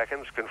 58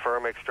 seconds.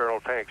 Confirm external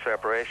tank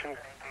separation. ET7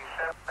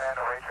 and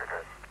the rates are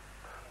good.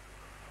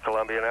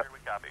 Columbia now, Roger, we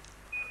copy.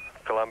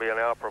 Columbia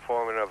now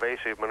performing an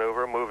evasive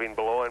maneuver, moving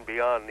below and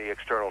beyond the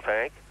external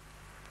tank.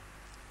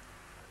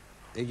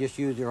 They just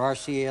use their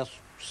RCS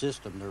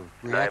system, their 9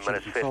 reaction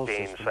minutes, control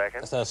 15 system.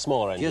 seconds. That's a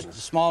smaller engine. Just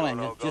the small No-no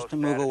engine, go just to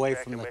move status away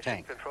check from the emission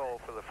tank.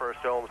 Control for the first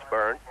ohms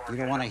burn. You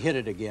don't want to hit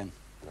it again.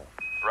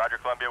 Roger,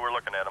 Columbia, we're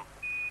looking at them.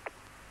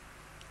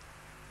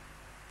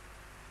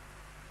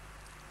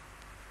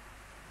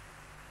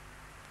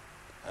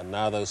 And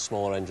now those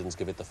smaller engines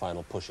give it the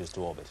final pushes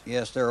to orbit.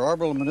 Yes, their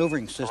orbital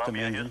maneuvering system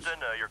Columbia, engines, Houston,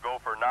 your go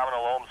for nominal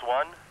ohms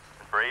 1 and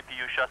for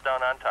APU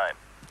shutdown on time.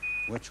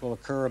 which will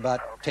occur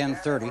about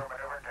 10:30. We're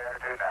maneuvering to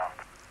attitude now.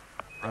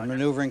 They're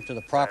maneuvering to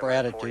the proper 9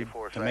 minutes, attitude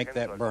 44 to make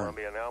seconds. that burn.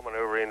 Columbia now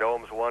maneuvering to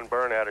ohms 1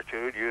 burn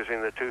attitude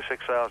using the two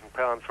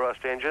 6,000-pound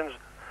thrust engines.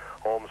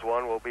 Ohms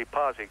 1 will be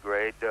posi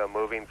grade,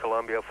 moving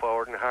Columbia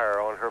forward and higher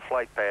on her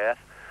flight path,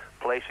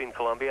 placing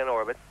Columbia in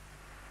orbit.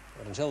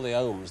 But until the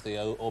ohms, the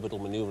orbital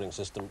maneuvering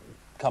system,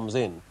 comes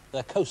in,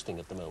 they're coasting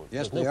at the moment.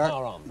 Yes, There's they no are.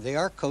 power on. They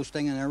are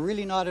coasting, and they're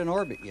really not in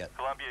orbit yet.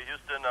 Columbia,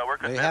 Houston, we're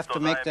They convinced have to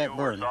those make that IMU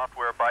burn.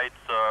 software bites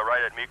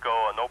right at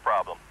MECO, no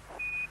problem.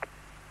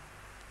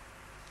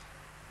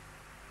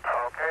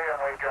 Okay,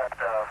 and we've got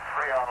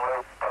free on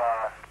loop.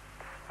 I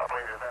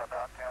believe it's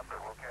about 10, but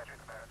we'll catch it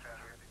in a minute. As soon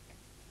as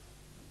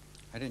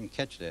we I didn't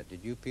catch that.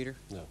 Did you, Peter?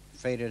 No.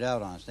 Faded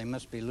out on us. They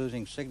must be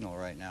losing signal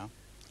right now,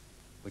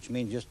 which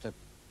means just a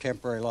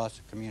temporary loss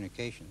of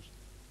communications.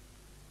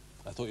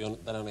 I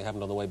thought that only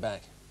happened on the way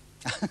back.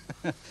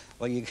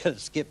 Well, you got to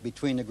skip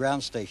between the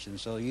ground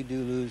stations, so you do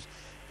lose.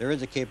 There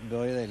is a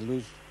capability they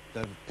lose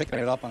of picking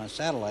it up on a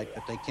satellite,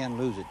 but they can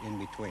lose it in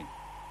between.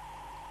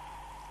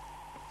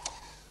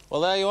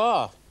 Well, there you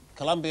are.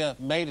 Columbia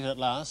made it at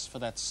last for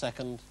that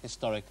second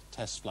historic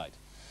test flight.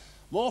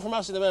 More from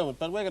us in a moment,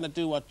 but we're going to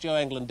do what Joe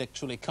Engle and Dick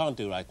truly can't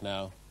do right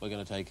now. We're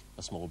going to take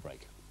a small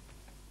break.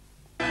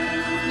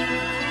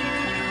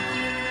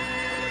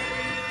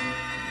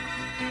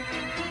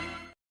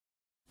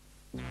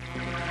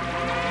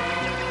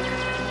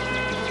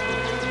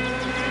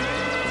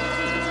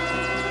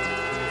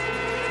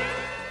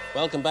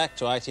 Welcome back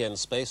to ITN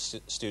Space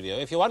Studio.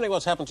 If you're wondering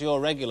what's happened to your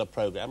regular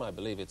programme, I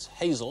believe it's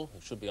Hazel,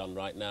 who should be on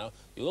right now.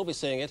 You will be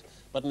seeing it,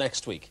 but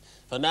next week.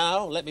 For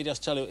now, let me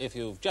just tell you, if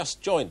you've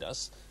just joined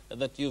us,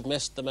 that you've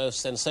missed the most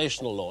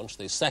sensational launch,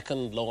 the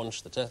second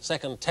launch, the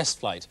second test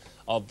flight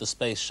of the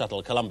Space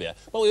Shuttle Columbia.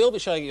 But we will be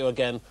showing you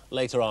again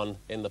later on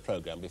in the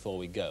programme before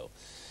we go.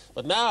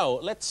 But now,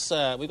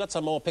 we've got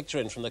some more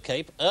picture-in from the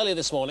Cape. Earlier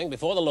this morning,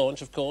 before the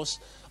launch, of course,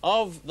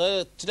 of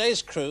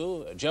today's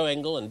crew, Joe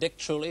Engle and Dick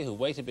Truly, who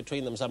waited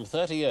between them some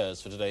 30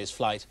 years for today's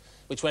flight,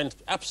 which went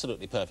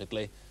absolutely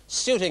perfectly,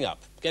 suiting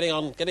up, getting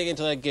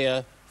into their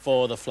gear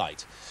for the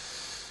flight.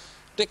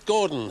 Dick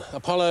Gordon,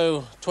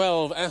 Apollo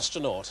 12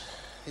 astronaut.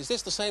 Is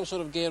this the same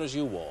sort of gear as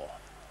you wore?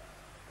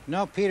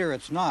 No, Peter,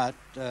 it's not.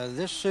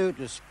 This suit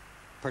is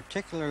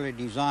particularly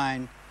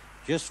designed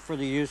just for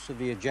the use of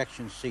the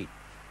ejection seat.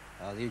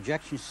 The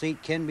ejection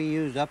seat can be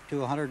used up to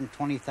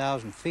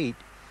 120,000 feet.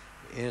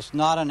 It's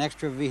not an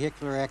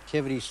extravehicular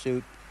activity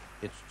suit.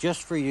 It's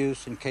just for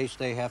use in case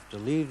they have to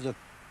leave the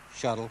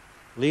shuttle,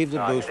 leave the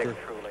booster,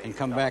 and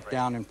come back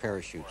down in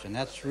parachutes. And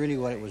that's really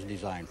what it was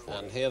designed for.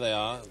 And here they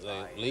are,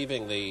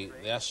 leaving the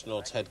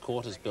astronauts'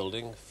 headquarters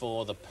building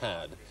for the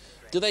pad.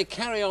 Do they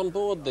carry on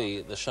board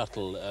the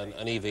shuttle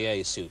an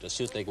EVA suit, a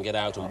suit they can get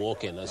out and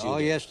walk in as you do? Oh,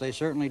 yes, they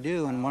certainly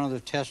do. And one of the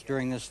tests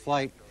during this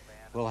flight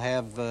will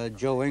have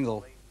Joe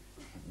Engle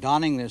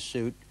donning this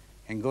suit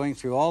and going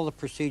through all the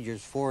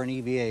procedures for an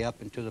EVA up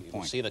and to the point. You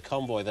can see the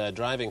convoy there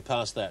driving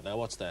past that. Now,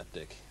 what's that,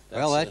 Dick?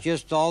 That's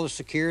just all the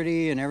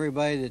security and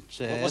everybody that's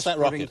what's that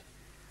rocket?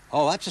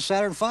 Oh, that's a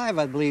Saturn V,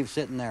 I believe,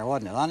 sitting there,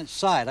 wasn't it? On its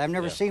side. I've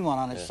never seen one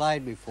on its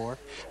side before.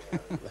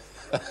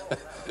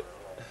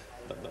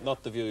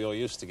 Not the view you're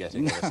used to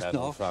getting of a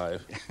Saturn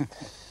V.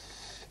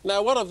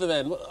 Now, one of the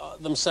men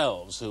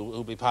themselves who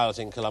will be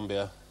piloting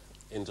Columbia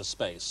into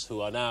space,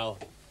 who are now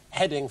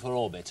heading for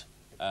orbit,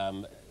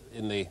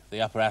 in the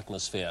upper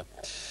atmosphere.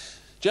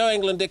 Joe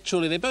Engle and Dick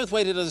Truly, they both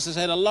waited, as I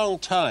said, a long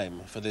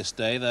time for this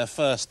day, their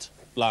first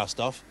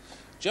blast-off.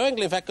 Joe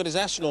Engle, in fact, got his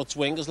astronaut's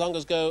wing as long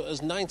ago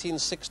as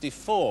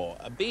 1964.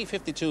 A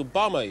B-52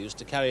 bomber used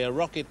to carry a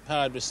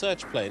rocket-powered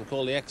research plane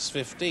called the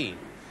X-15.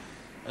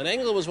 And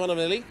Engle was one of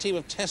an elite team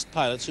of test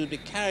pilots who'd be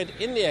carried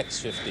in the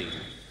X-15,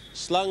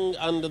 slung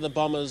under the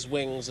bomber's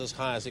wings as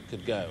high as it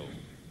could go.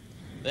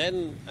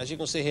 Then, as you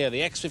can see here,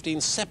 the X-15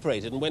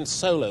 separated and went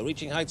solo,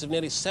 reaching heights of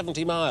nearly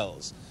 70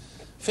 miles.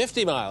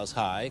 50 miles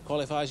high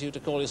qualifies you to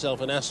call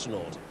yourself an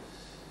astronaut,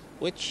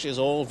 which is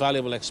all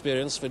valuable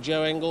experience for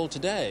Joe Engle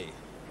today.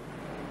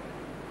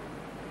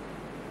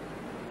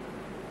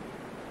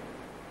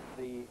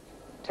 The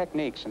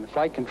techniques and the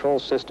flight control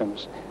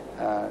systems,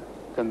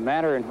 the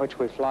manner in which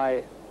we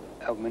fly,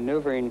 of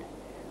maneuvering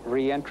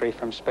re-entry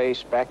from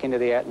space back into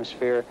the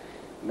atmosphere,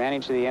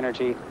 manage the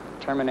energy,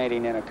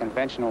 terminating in a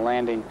conventional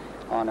landing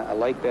on a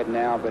lake bed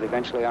now, but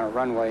eventually on a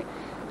runway.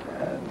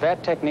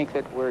 That technique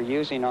that we're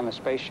using on the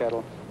space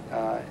shuttle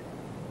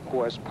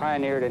was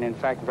pioneered and in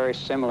fact very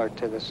similar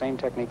to the same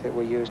technique that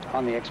we used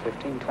on the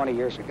X-15 20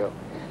 years ago.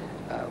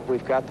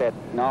 We've got that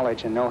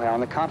knowledge and know-how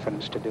and the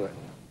confidence to do it.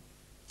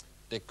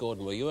 Dick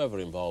Gordon, were you ever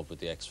involved with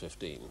the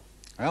X-15?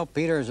 Well,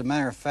 Peter, as a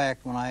matter of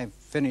fact, when I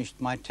finished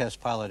my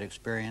test pilot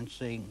experiences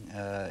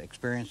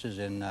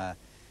in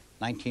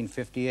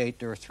 1958,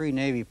 there were 3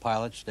 Navy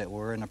pilots that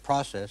were in the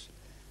process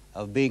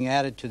of being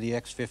added to the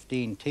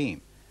X-15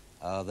 team.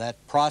 That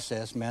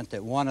process meant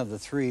that one of the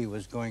 3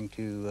 was going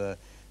to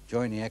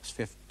join the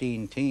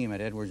X-15 team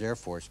at Edwards Air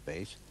Force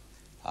Base.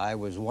 I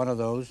was one of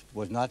those,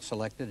 was not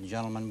selected. A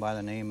gentleman by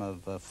the name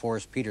of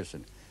Forrest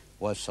Peterson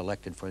was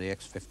selected for the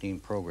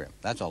X-15 program.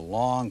 That's a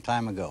long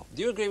time ago.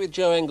 Do you agree with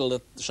Joe Engle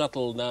that the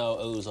shuttle now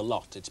owes a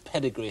lot? Its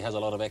pedigree has a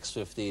lot of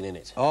X-15 in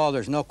it. Oh,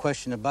 there's no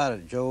question about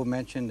it. Joe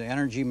mentioned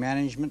energy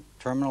management,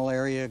 terminal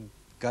area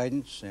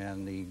guidance,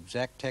 and the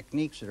exact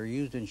techniques that are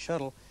used in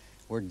shuttle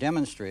were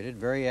demonstrated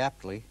very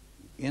aptly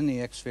in the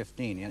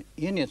X-15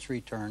 in its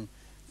return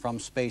from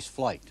space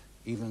flight.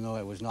 Even though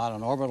it was not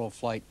an orbital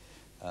flight,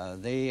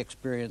 they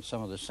experienced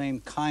some of the same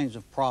kinds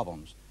of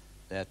problems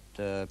that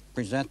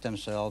present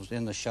themselves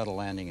in the shuttle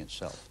landing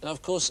itself. Now,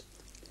 of course,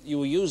 you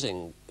were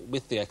using,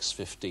 with the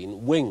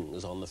X-15,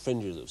 wings on the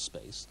fringes of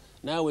space.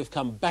 Now we've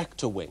come back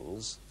to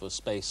wings for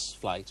space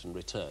flight and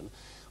return.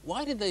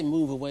 Why did they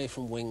move away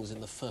from wings in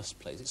the first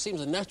place? It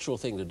seems a natural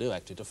thing to do,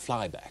 actually, to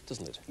fly back,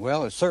 doesn't it?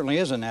 Well, it certainly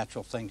is a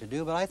natural thing to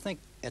do, but I think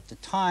at the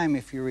time,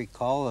 if you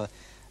recall,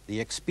 the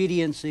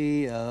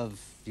expediency of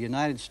the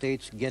United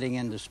States getting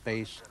into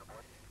space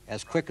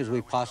as quick as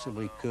we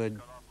possibly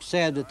could,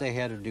 said that they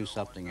had to do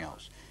something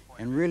else.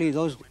 And really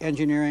those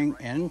engineering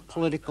and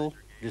political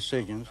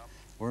decisions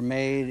were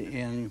made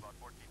in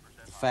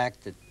the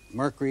fact that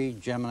Mercury,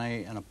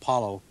 Gemini, and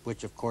Apollo,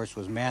 which of course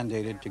was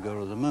mandated to go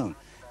to the moon,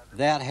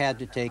 that had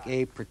to take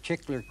a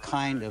particular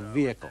kind of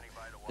vehicle.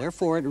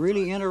 Therefore, it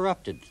really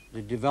interrupted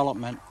the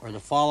development or the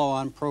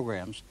follow-on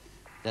programs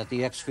that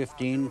the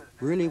X-15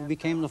 really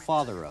became the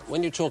father of.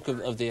 When you talk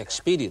of the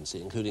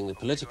expediency, including the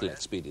political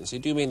expediency,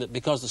 do you mean that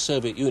because the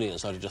Soviet Union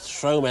started to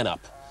throw men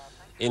up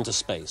into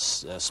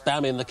space,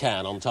 spam in the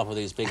can on top of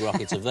these big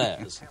rockets of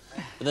theirs,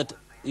 that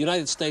the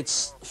United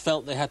States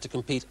felt they had to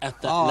compete at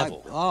that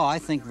level? I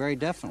think very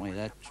definitely.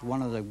 That's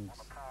one of the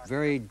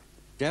very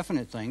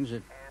definite things,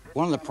 that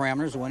one of the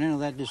parameters that went into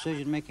that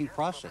decision-making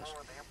process.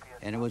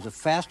 And it was the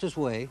fastest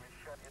way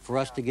for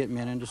us to get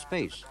men into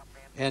space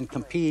and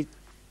compete,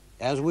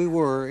 as we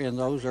were in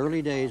those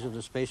early days of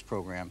the space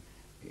program,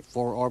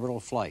 for orbital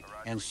flight,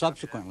 and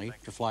subsequently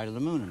to fly to the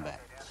moon and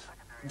back.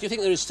 Do you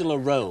think there is still a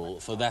role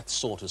for that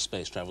sort of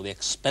space travel, the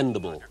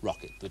expendable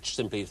rocket, which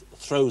simply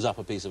throws up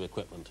a piece of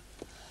equipment?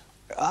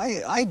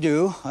 I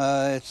do.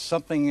 It's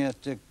something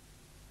that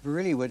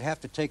really would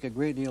have to take a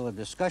great deal of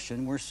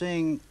discussion. We're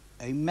seeing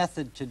a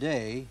method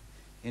today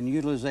in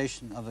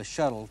utilization of a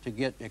shuttle to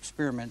get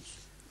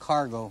experiments,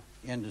 cargo,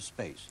 into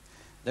space.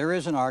 There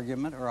is an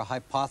argument or a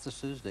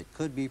hypothesis that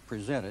could be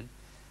presented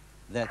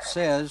that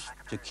says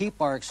to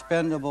keep our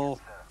expendable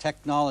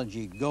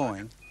technology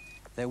going,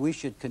 that we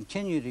should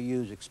continue to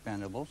use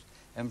expendables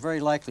and very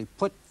likely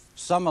put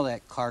some of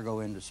that cargo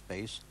into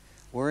space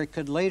where it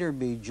could later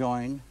be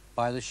joined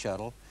by the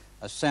shuttle,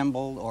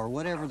 assembled, or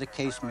whatever the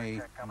case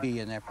may be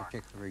in that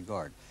particular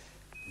regard.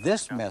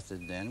 This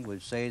method then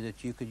would say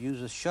that you could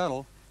use a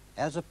shuttle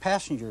as a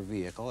passenger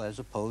vehicle as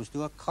opposed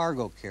to a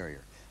cargo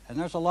carrier. And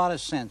there's a lot of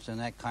sense in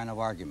that kind of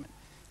argument.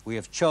 We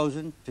have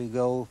chosen to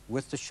go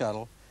with the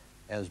shuttle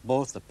as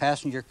both the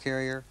passenger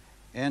carrier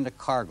and a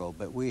cargo,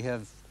 but we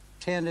have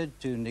tended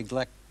to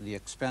neglect the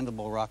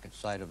expendable rocket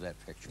side of that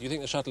picture. Do you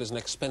think the shuttle is an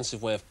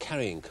expensive way of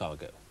carrying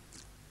cargo?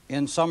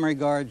 In some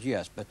regards,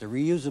 yes, but the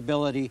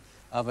reusability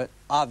of it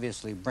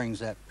obviously brings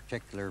that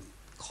particular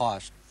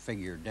cost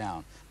figure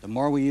down. The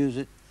more we use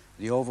it,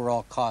 the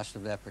overall cost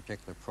of that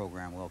particular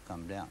program will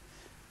come down.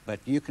 But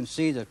you can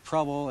see the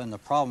trouble and the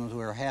problems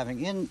we're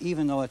having,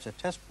 even though it's a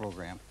test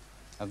program,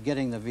 of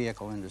getting the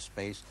vehicle into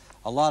space.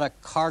 A lot of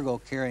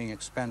cargo-carrying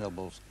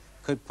expendables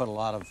could put a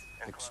lot of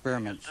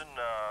experiments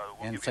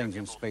and things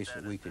in space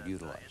that we could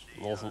utilize.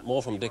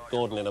 More from Dick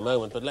Gordon in a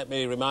moment, but let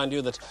me remind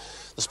you that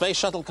the Space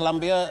Shuttle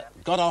Columbia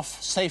got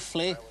off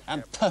safely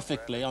and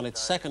perfectly on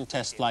its second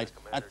test flight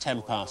at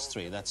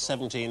 3:10. That's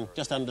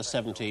just under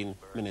 17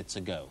 minutes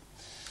ago.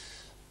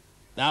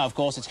 Now, of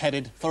course, it's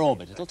headed for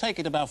orbit. It'll take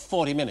it about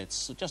 40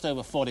 minutes, just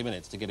over 40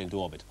 minutes to get into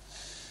orbit.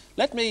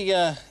 Let me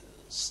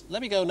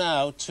go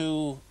now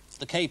to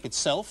the Cape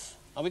itself.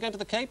 Are we going to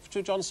the Cape,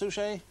 to John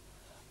Suchet,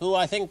 who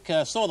I think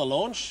saw the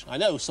launch? I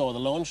know saw the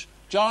launch.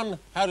 John,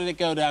 how did it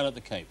go down at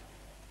the Cape?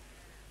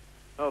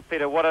 Oh,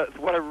 Peter, what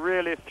a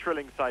really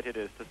thrilling sight it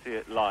is to see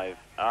it live.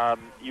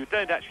 You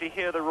don't actually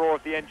hear the roar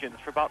of the engines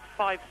for about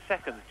 5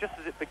 seconds, just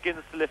as it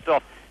begins to lift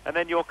off, and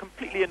then you're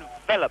completely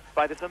enveloped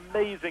by this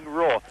amazing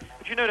roar.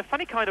 But you know, in a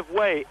funny kind of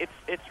way,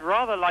 it's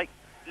rather like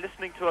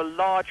listening to a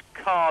large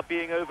car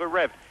being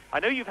over-revved. I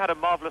know you've had a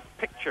marvelous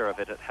picture of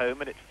it at home,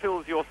 and it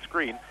fills your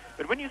screen,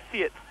 but when you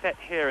see it set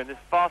here in this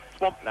vast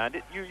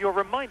swampland, you're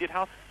reminded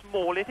how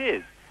small it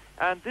is.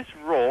 And this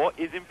roar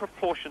is in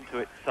proportion to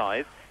its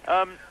size,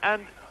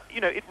 and you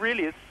know, it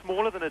really is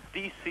smaller than a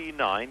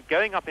DC-9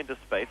 going up into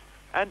space,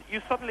 and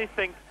you suddenly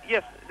think,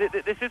 yes,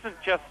 this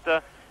isn't just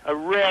a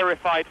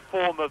rarefied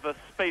form of a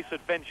space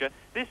adventure.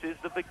 This is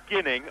the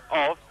beginning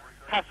of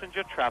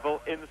passenger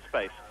travel in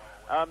space.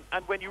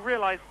 And when you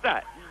realize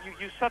that,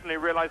 you suddenly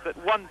realize that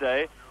one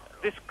day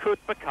this could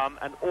become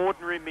an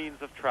ordinary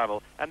means of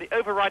travel. And the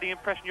overriding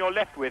impression you're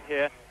left with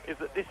here is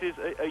that this is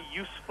a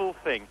useful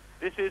thing.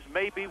 This is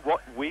maybe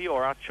what we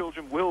or our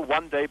children will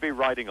one day be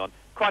riding on.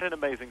 Quite an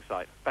amazing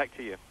sight. Back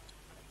to you.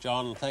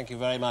 John, thank you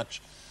very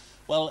much.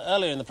 Well,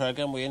 earlier in the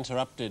programme we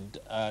interrupted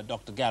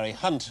Dr. Gary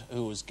Hunt,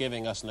 who was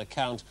giving us an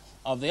account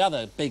of the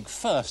other big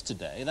first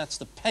today. That's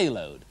the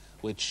payload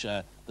which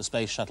the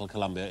Space Shuttle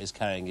Columbia is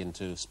carrying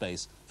into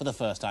space for the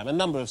first time. A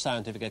number of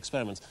scientific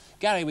experiments.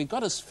 Gary, we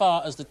got as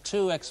far as the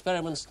 2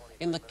 experiments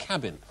in the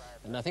cabin.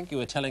 And I think you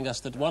were telling us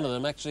that one of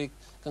them actually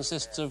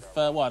consists of,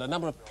 a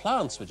number of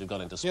plants which have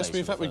gone into space. Yes,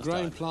 in fact, we're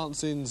growing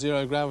plants in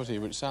zero gravity,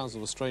 which sounds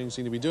a strange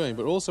thing to be doing,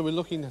 but also we're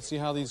looking to see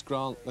how these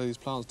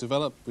plants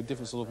develop with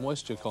different sort of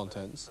moisture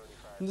contents.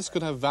 And this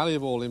could have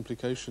valuable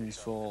implications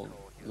for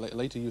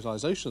later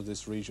utilisation of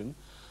this region.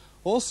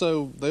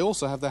 Also, they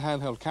also have their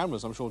handheld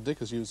cameras. I'm sure Dick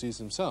has used these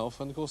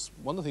himself. And, of course,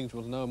 one of the things we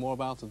want to know more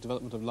about the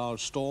development of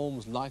large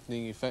storms,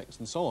 lightning effects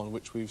and so on,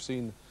 which we've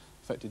seen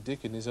affected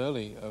Dick in his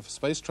early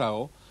space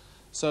travel.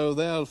 So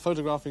they're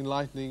photographing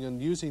lightning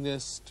and using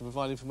this to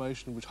provide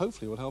information which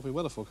hopefully will help in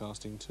weather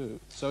forecasting too.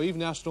 So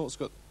even astronauts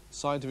got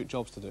scientific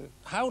jobs to do.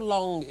 How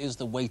long is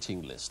the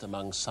waiting list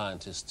among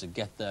scientists to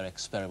get their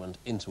experiment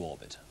into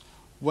orbit?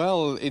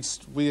 Well,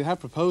 we have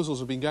proposals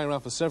that have been going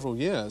around for several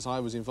years. I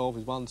was involved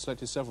with one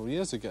selected several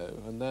years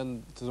ago, and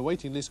then the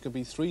waiting list can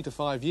be 3 to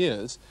 5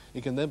 years.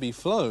 It can then be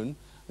flown.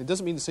 It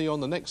doesn't mean to say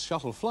on the next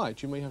shuttle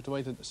flight. You may have to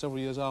wait several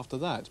years after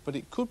that, but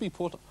it could be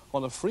put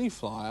on a free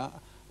flyer.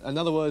 In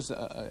other words,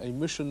 a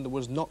mission that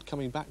was not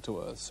coming back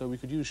to Earth. So we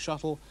could use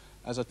shuttle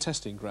as a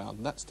testing ground.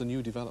 That's the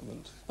new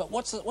development. But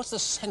what's the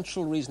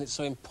central reason it's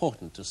so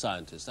important to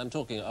scientists? I'm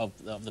talking of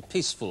the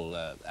peaceful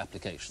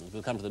applications.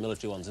 We'll come to the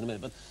military ones in a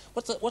minute.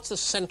 But what's the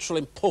central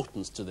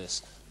importance to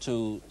this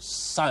to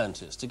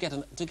scientists to get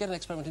an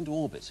experiment into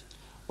orbit?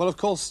 Well, of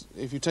course,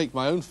 if you take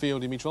my own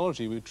field in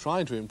meteorology, we're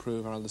trying to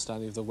improve our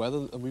understanding of the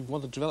weather, and we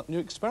want to develop new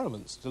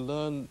experiments to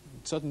learn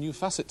certain new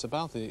facets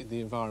about the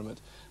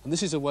environment. And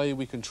this is a way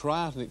we can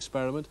try out an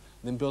experiment,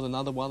 then build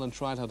another one and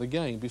try it out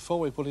again before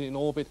we put it in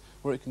orbit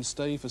where it can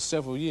stay for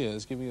several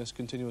years, giving us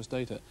continuous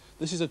data.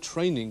 This is a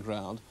training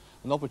ground,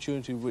 an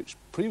opportunity which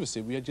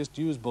previously we had just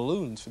used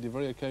balloons for the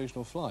very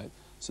occasional flight.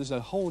 So this is a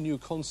whole new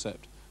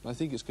concept, and I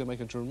think it's going to make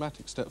a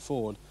dramatic step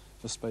forward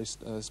for space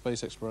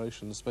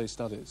exploration and space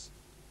studies.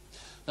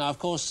 Now, of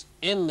course,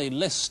 in the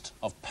list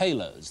of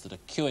payloads that are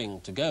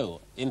queuing to go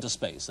into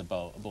space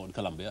aboard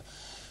Columbia,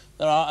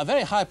 there are a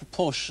very high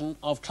proportion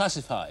of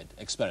classified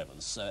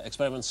experiments,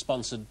 experiments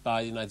sponsored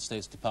by the United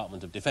States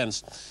Department of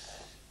Defense.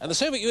 And the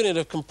Soviet Union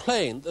have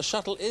complained the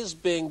shuttle is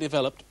being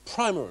developed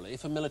primarily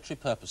for military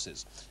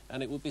purposes.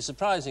 And it would be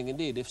surprising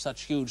indeed if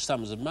such huge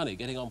sums of money,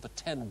 getting on for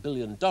 $10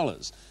 billion,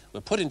 were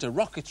put into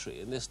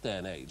rocketry in this day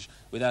and age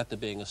without there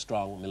being a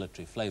strong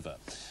military flavour.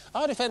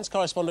 Our defence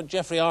correspondent,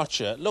 Geoffrey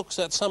Archer, looks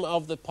at some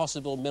of the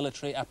possible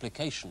military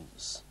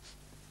applications.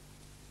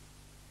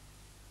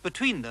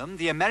 Between them,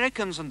 the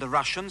Americans and the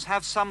Russians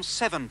have some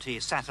 70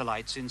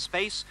 satellites in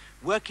space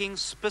working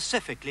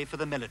specifically for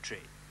the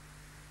military.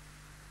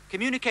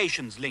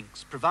 Communications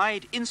links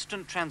provide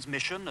instant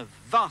transmission of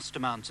vast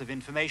amounts of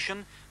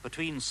information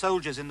between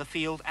soldiers in the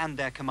field and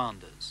their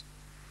commanders.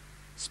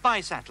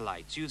 Spy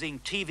satellites using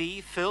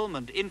TV, film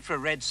and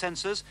infrared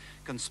sensors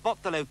can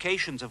spot the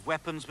locations of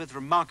weapons with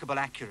remarkable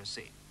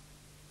accuracy.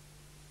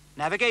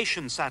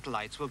 Navigation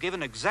satellites will give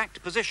an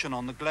exact position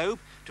on the globe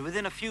to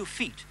within a few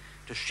feet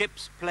to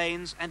ships,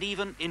 planes and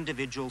even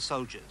individual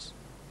soldiers.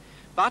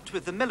 But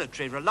with the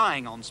military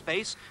relying on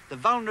space, the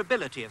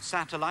vulnerability of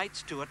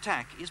satellites to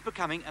attack is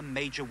becoming a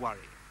major worry.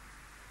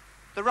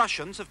 The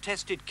Russians have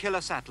tested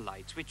killer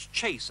satellites which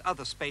chase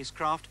other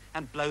spacecraft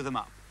and blow them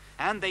up,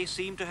 and they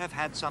seem to have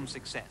had some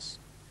success.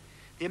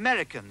 The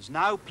Americans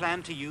now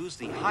plan to use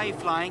the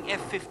high-flying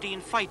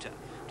F-15 fighter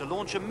to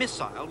launch a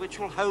missile which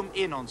will home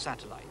in on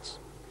satellites.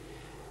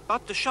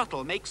 But the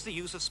shuttle makes the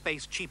use of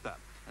space cheaper,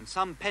 and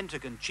some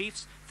Pentagon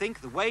chiefs think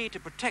the way to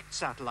protect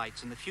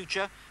satellites in the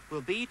future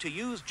will be to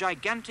use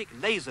gigantic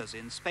lasers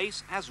in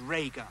space as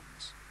ray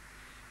guns.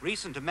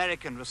 Recent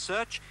American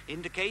research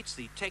indicates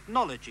the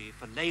technology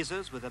for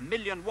lasers with 1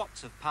 million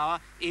watts of power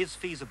is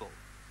feasible.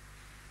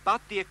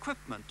 But the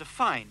equipment to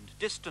find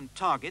distant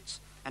targets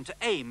and to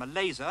aim a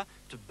laser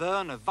to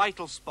burn a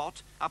vital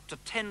spot up to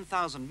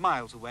 10,000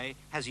 miles away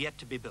has yet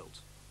to be built.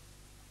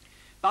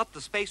 But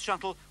the Space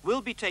Shuttle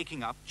will be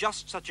taking up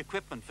just such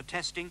equipment for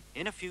testing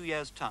in a few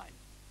years' time.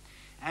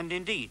 And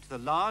indeed, the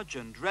large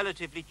and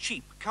relatively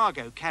cheap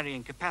cargo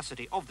carrying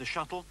capacity of the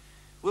shuttle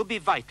will be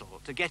vital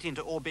to get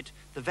into orbit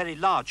the very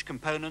large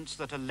components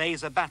that a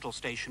laser battle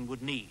station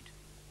would need.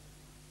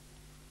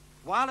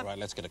 All right,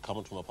 let's get a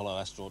comment from Apollo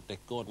astronaut Dick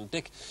Gordon.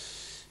 Dick,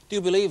 do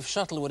you believe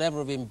shuttle would ever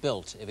have been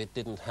built if it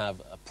didn't have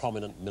a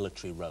prominent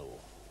military role?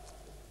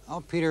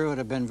 Oh, Peter, it would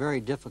have been a very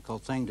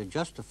difficult thing to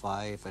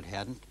justify if it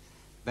hadn't.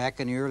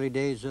 Back in the early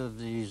days of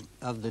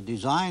the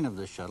design of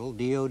the shuttle,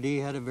 DOD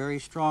had a very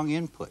strong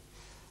input.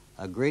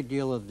 A great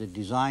deal of the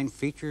design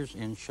features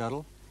in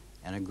shuttle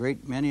and a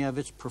great many of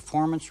its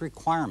performance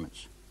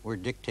requirements were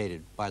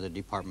dictated by the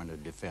Department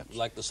of Defense.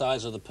 Like the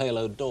size of the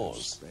payload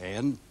doors?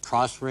 And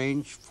cross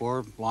range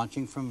for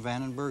launching from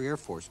Vandenberg Air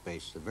Force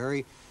Base, the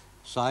very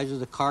size of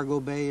the cargo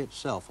bay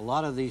itself. A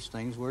lot of these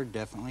things were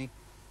definitely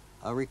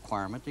a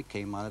requirement that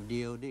came out of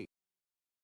DOD.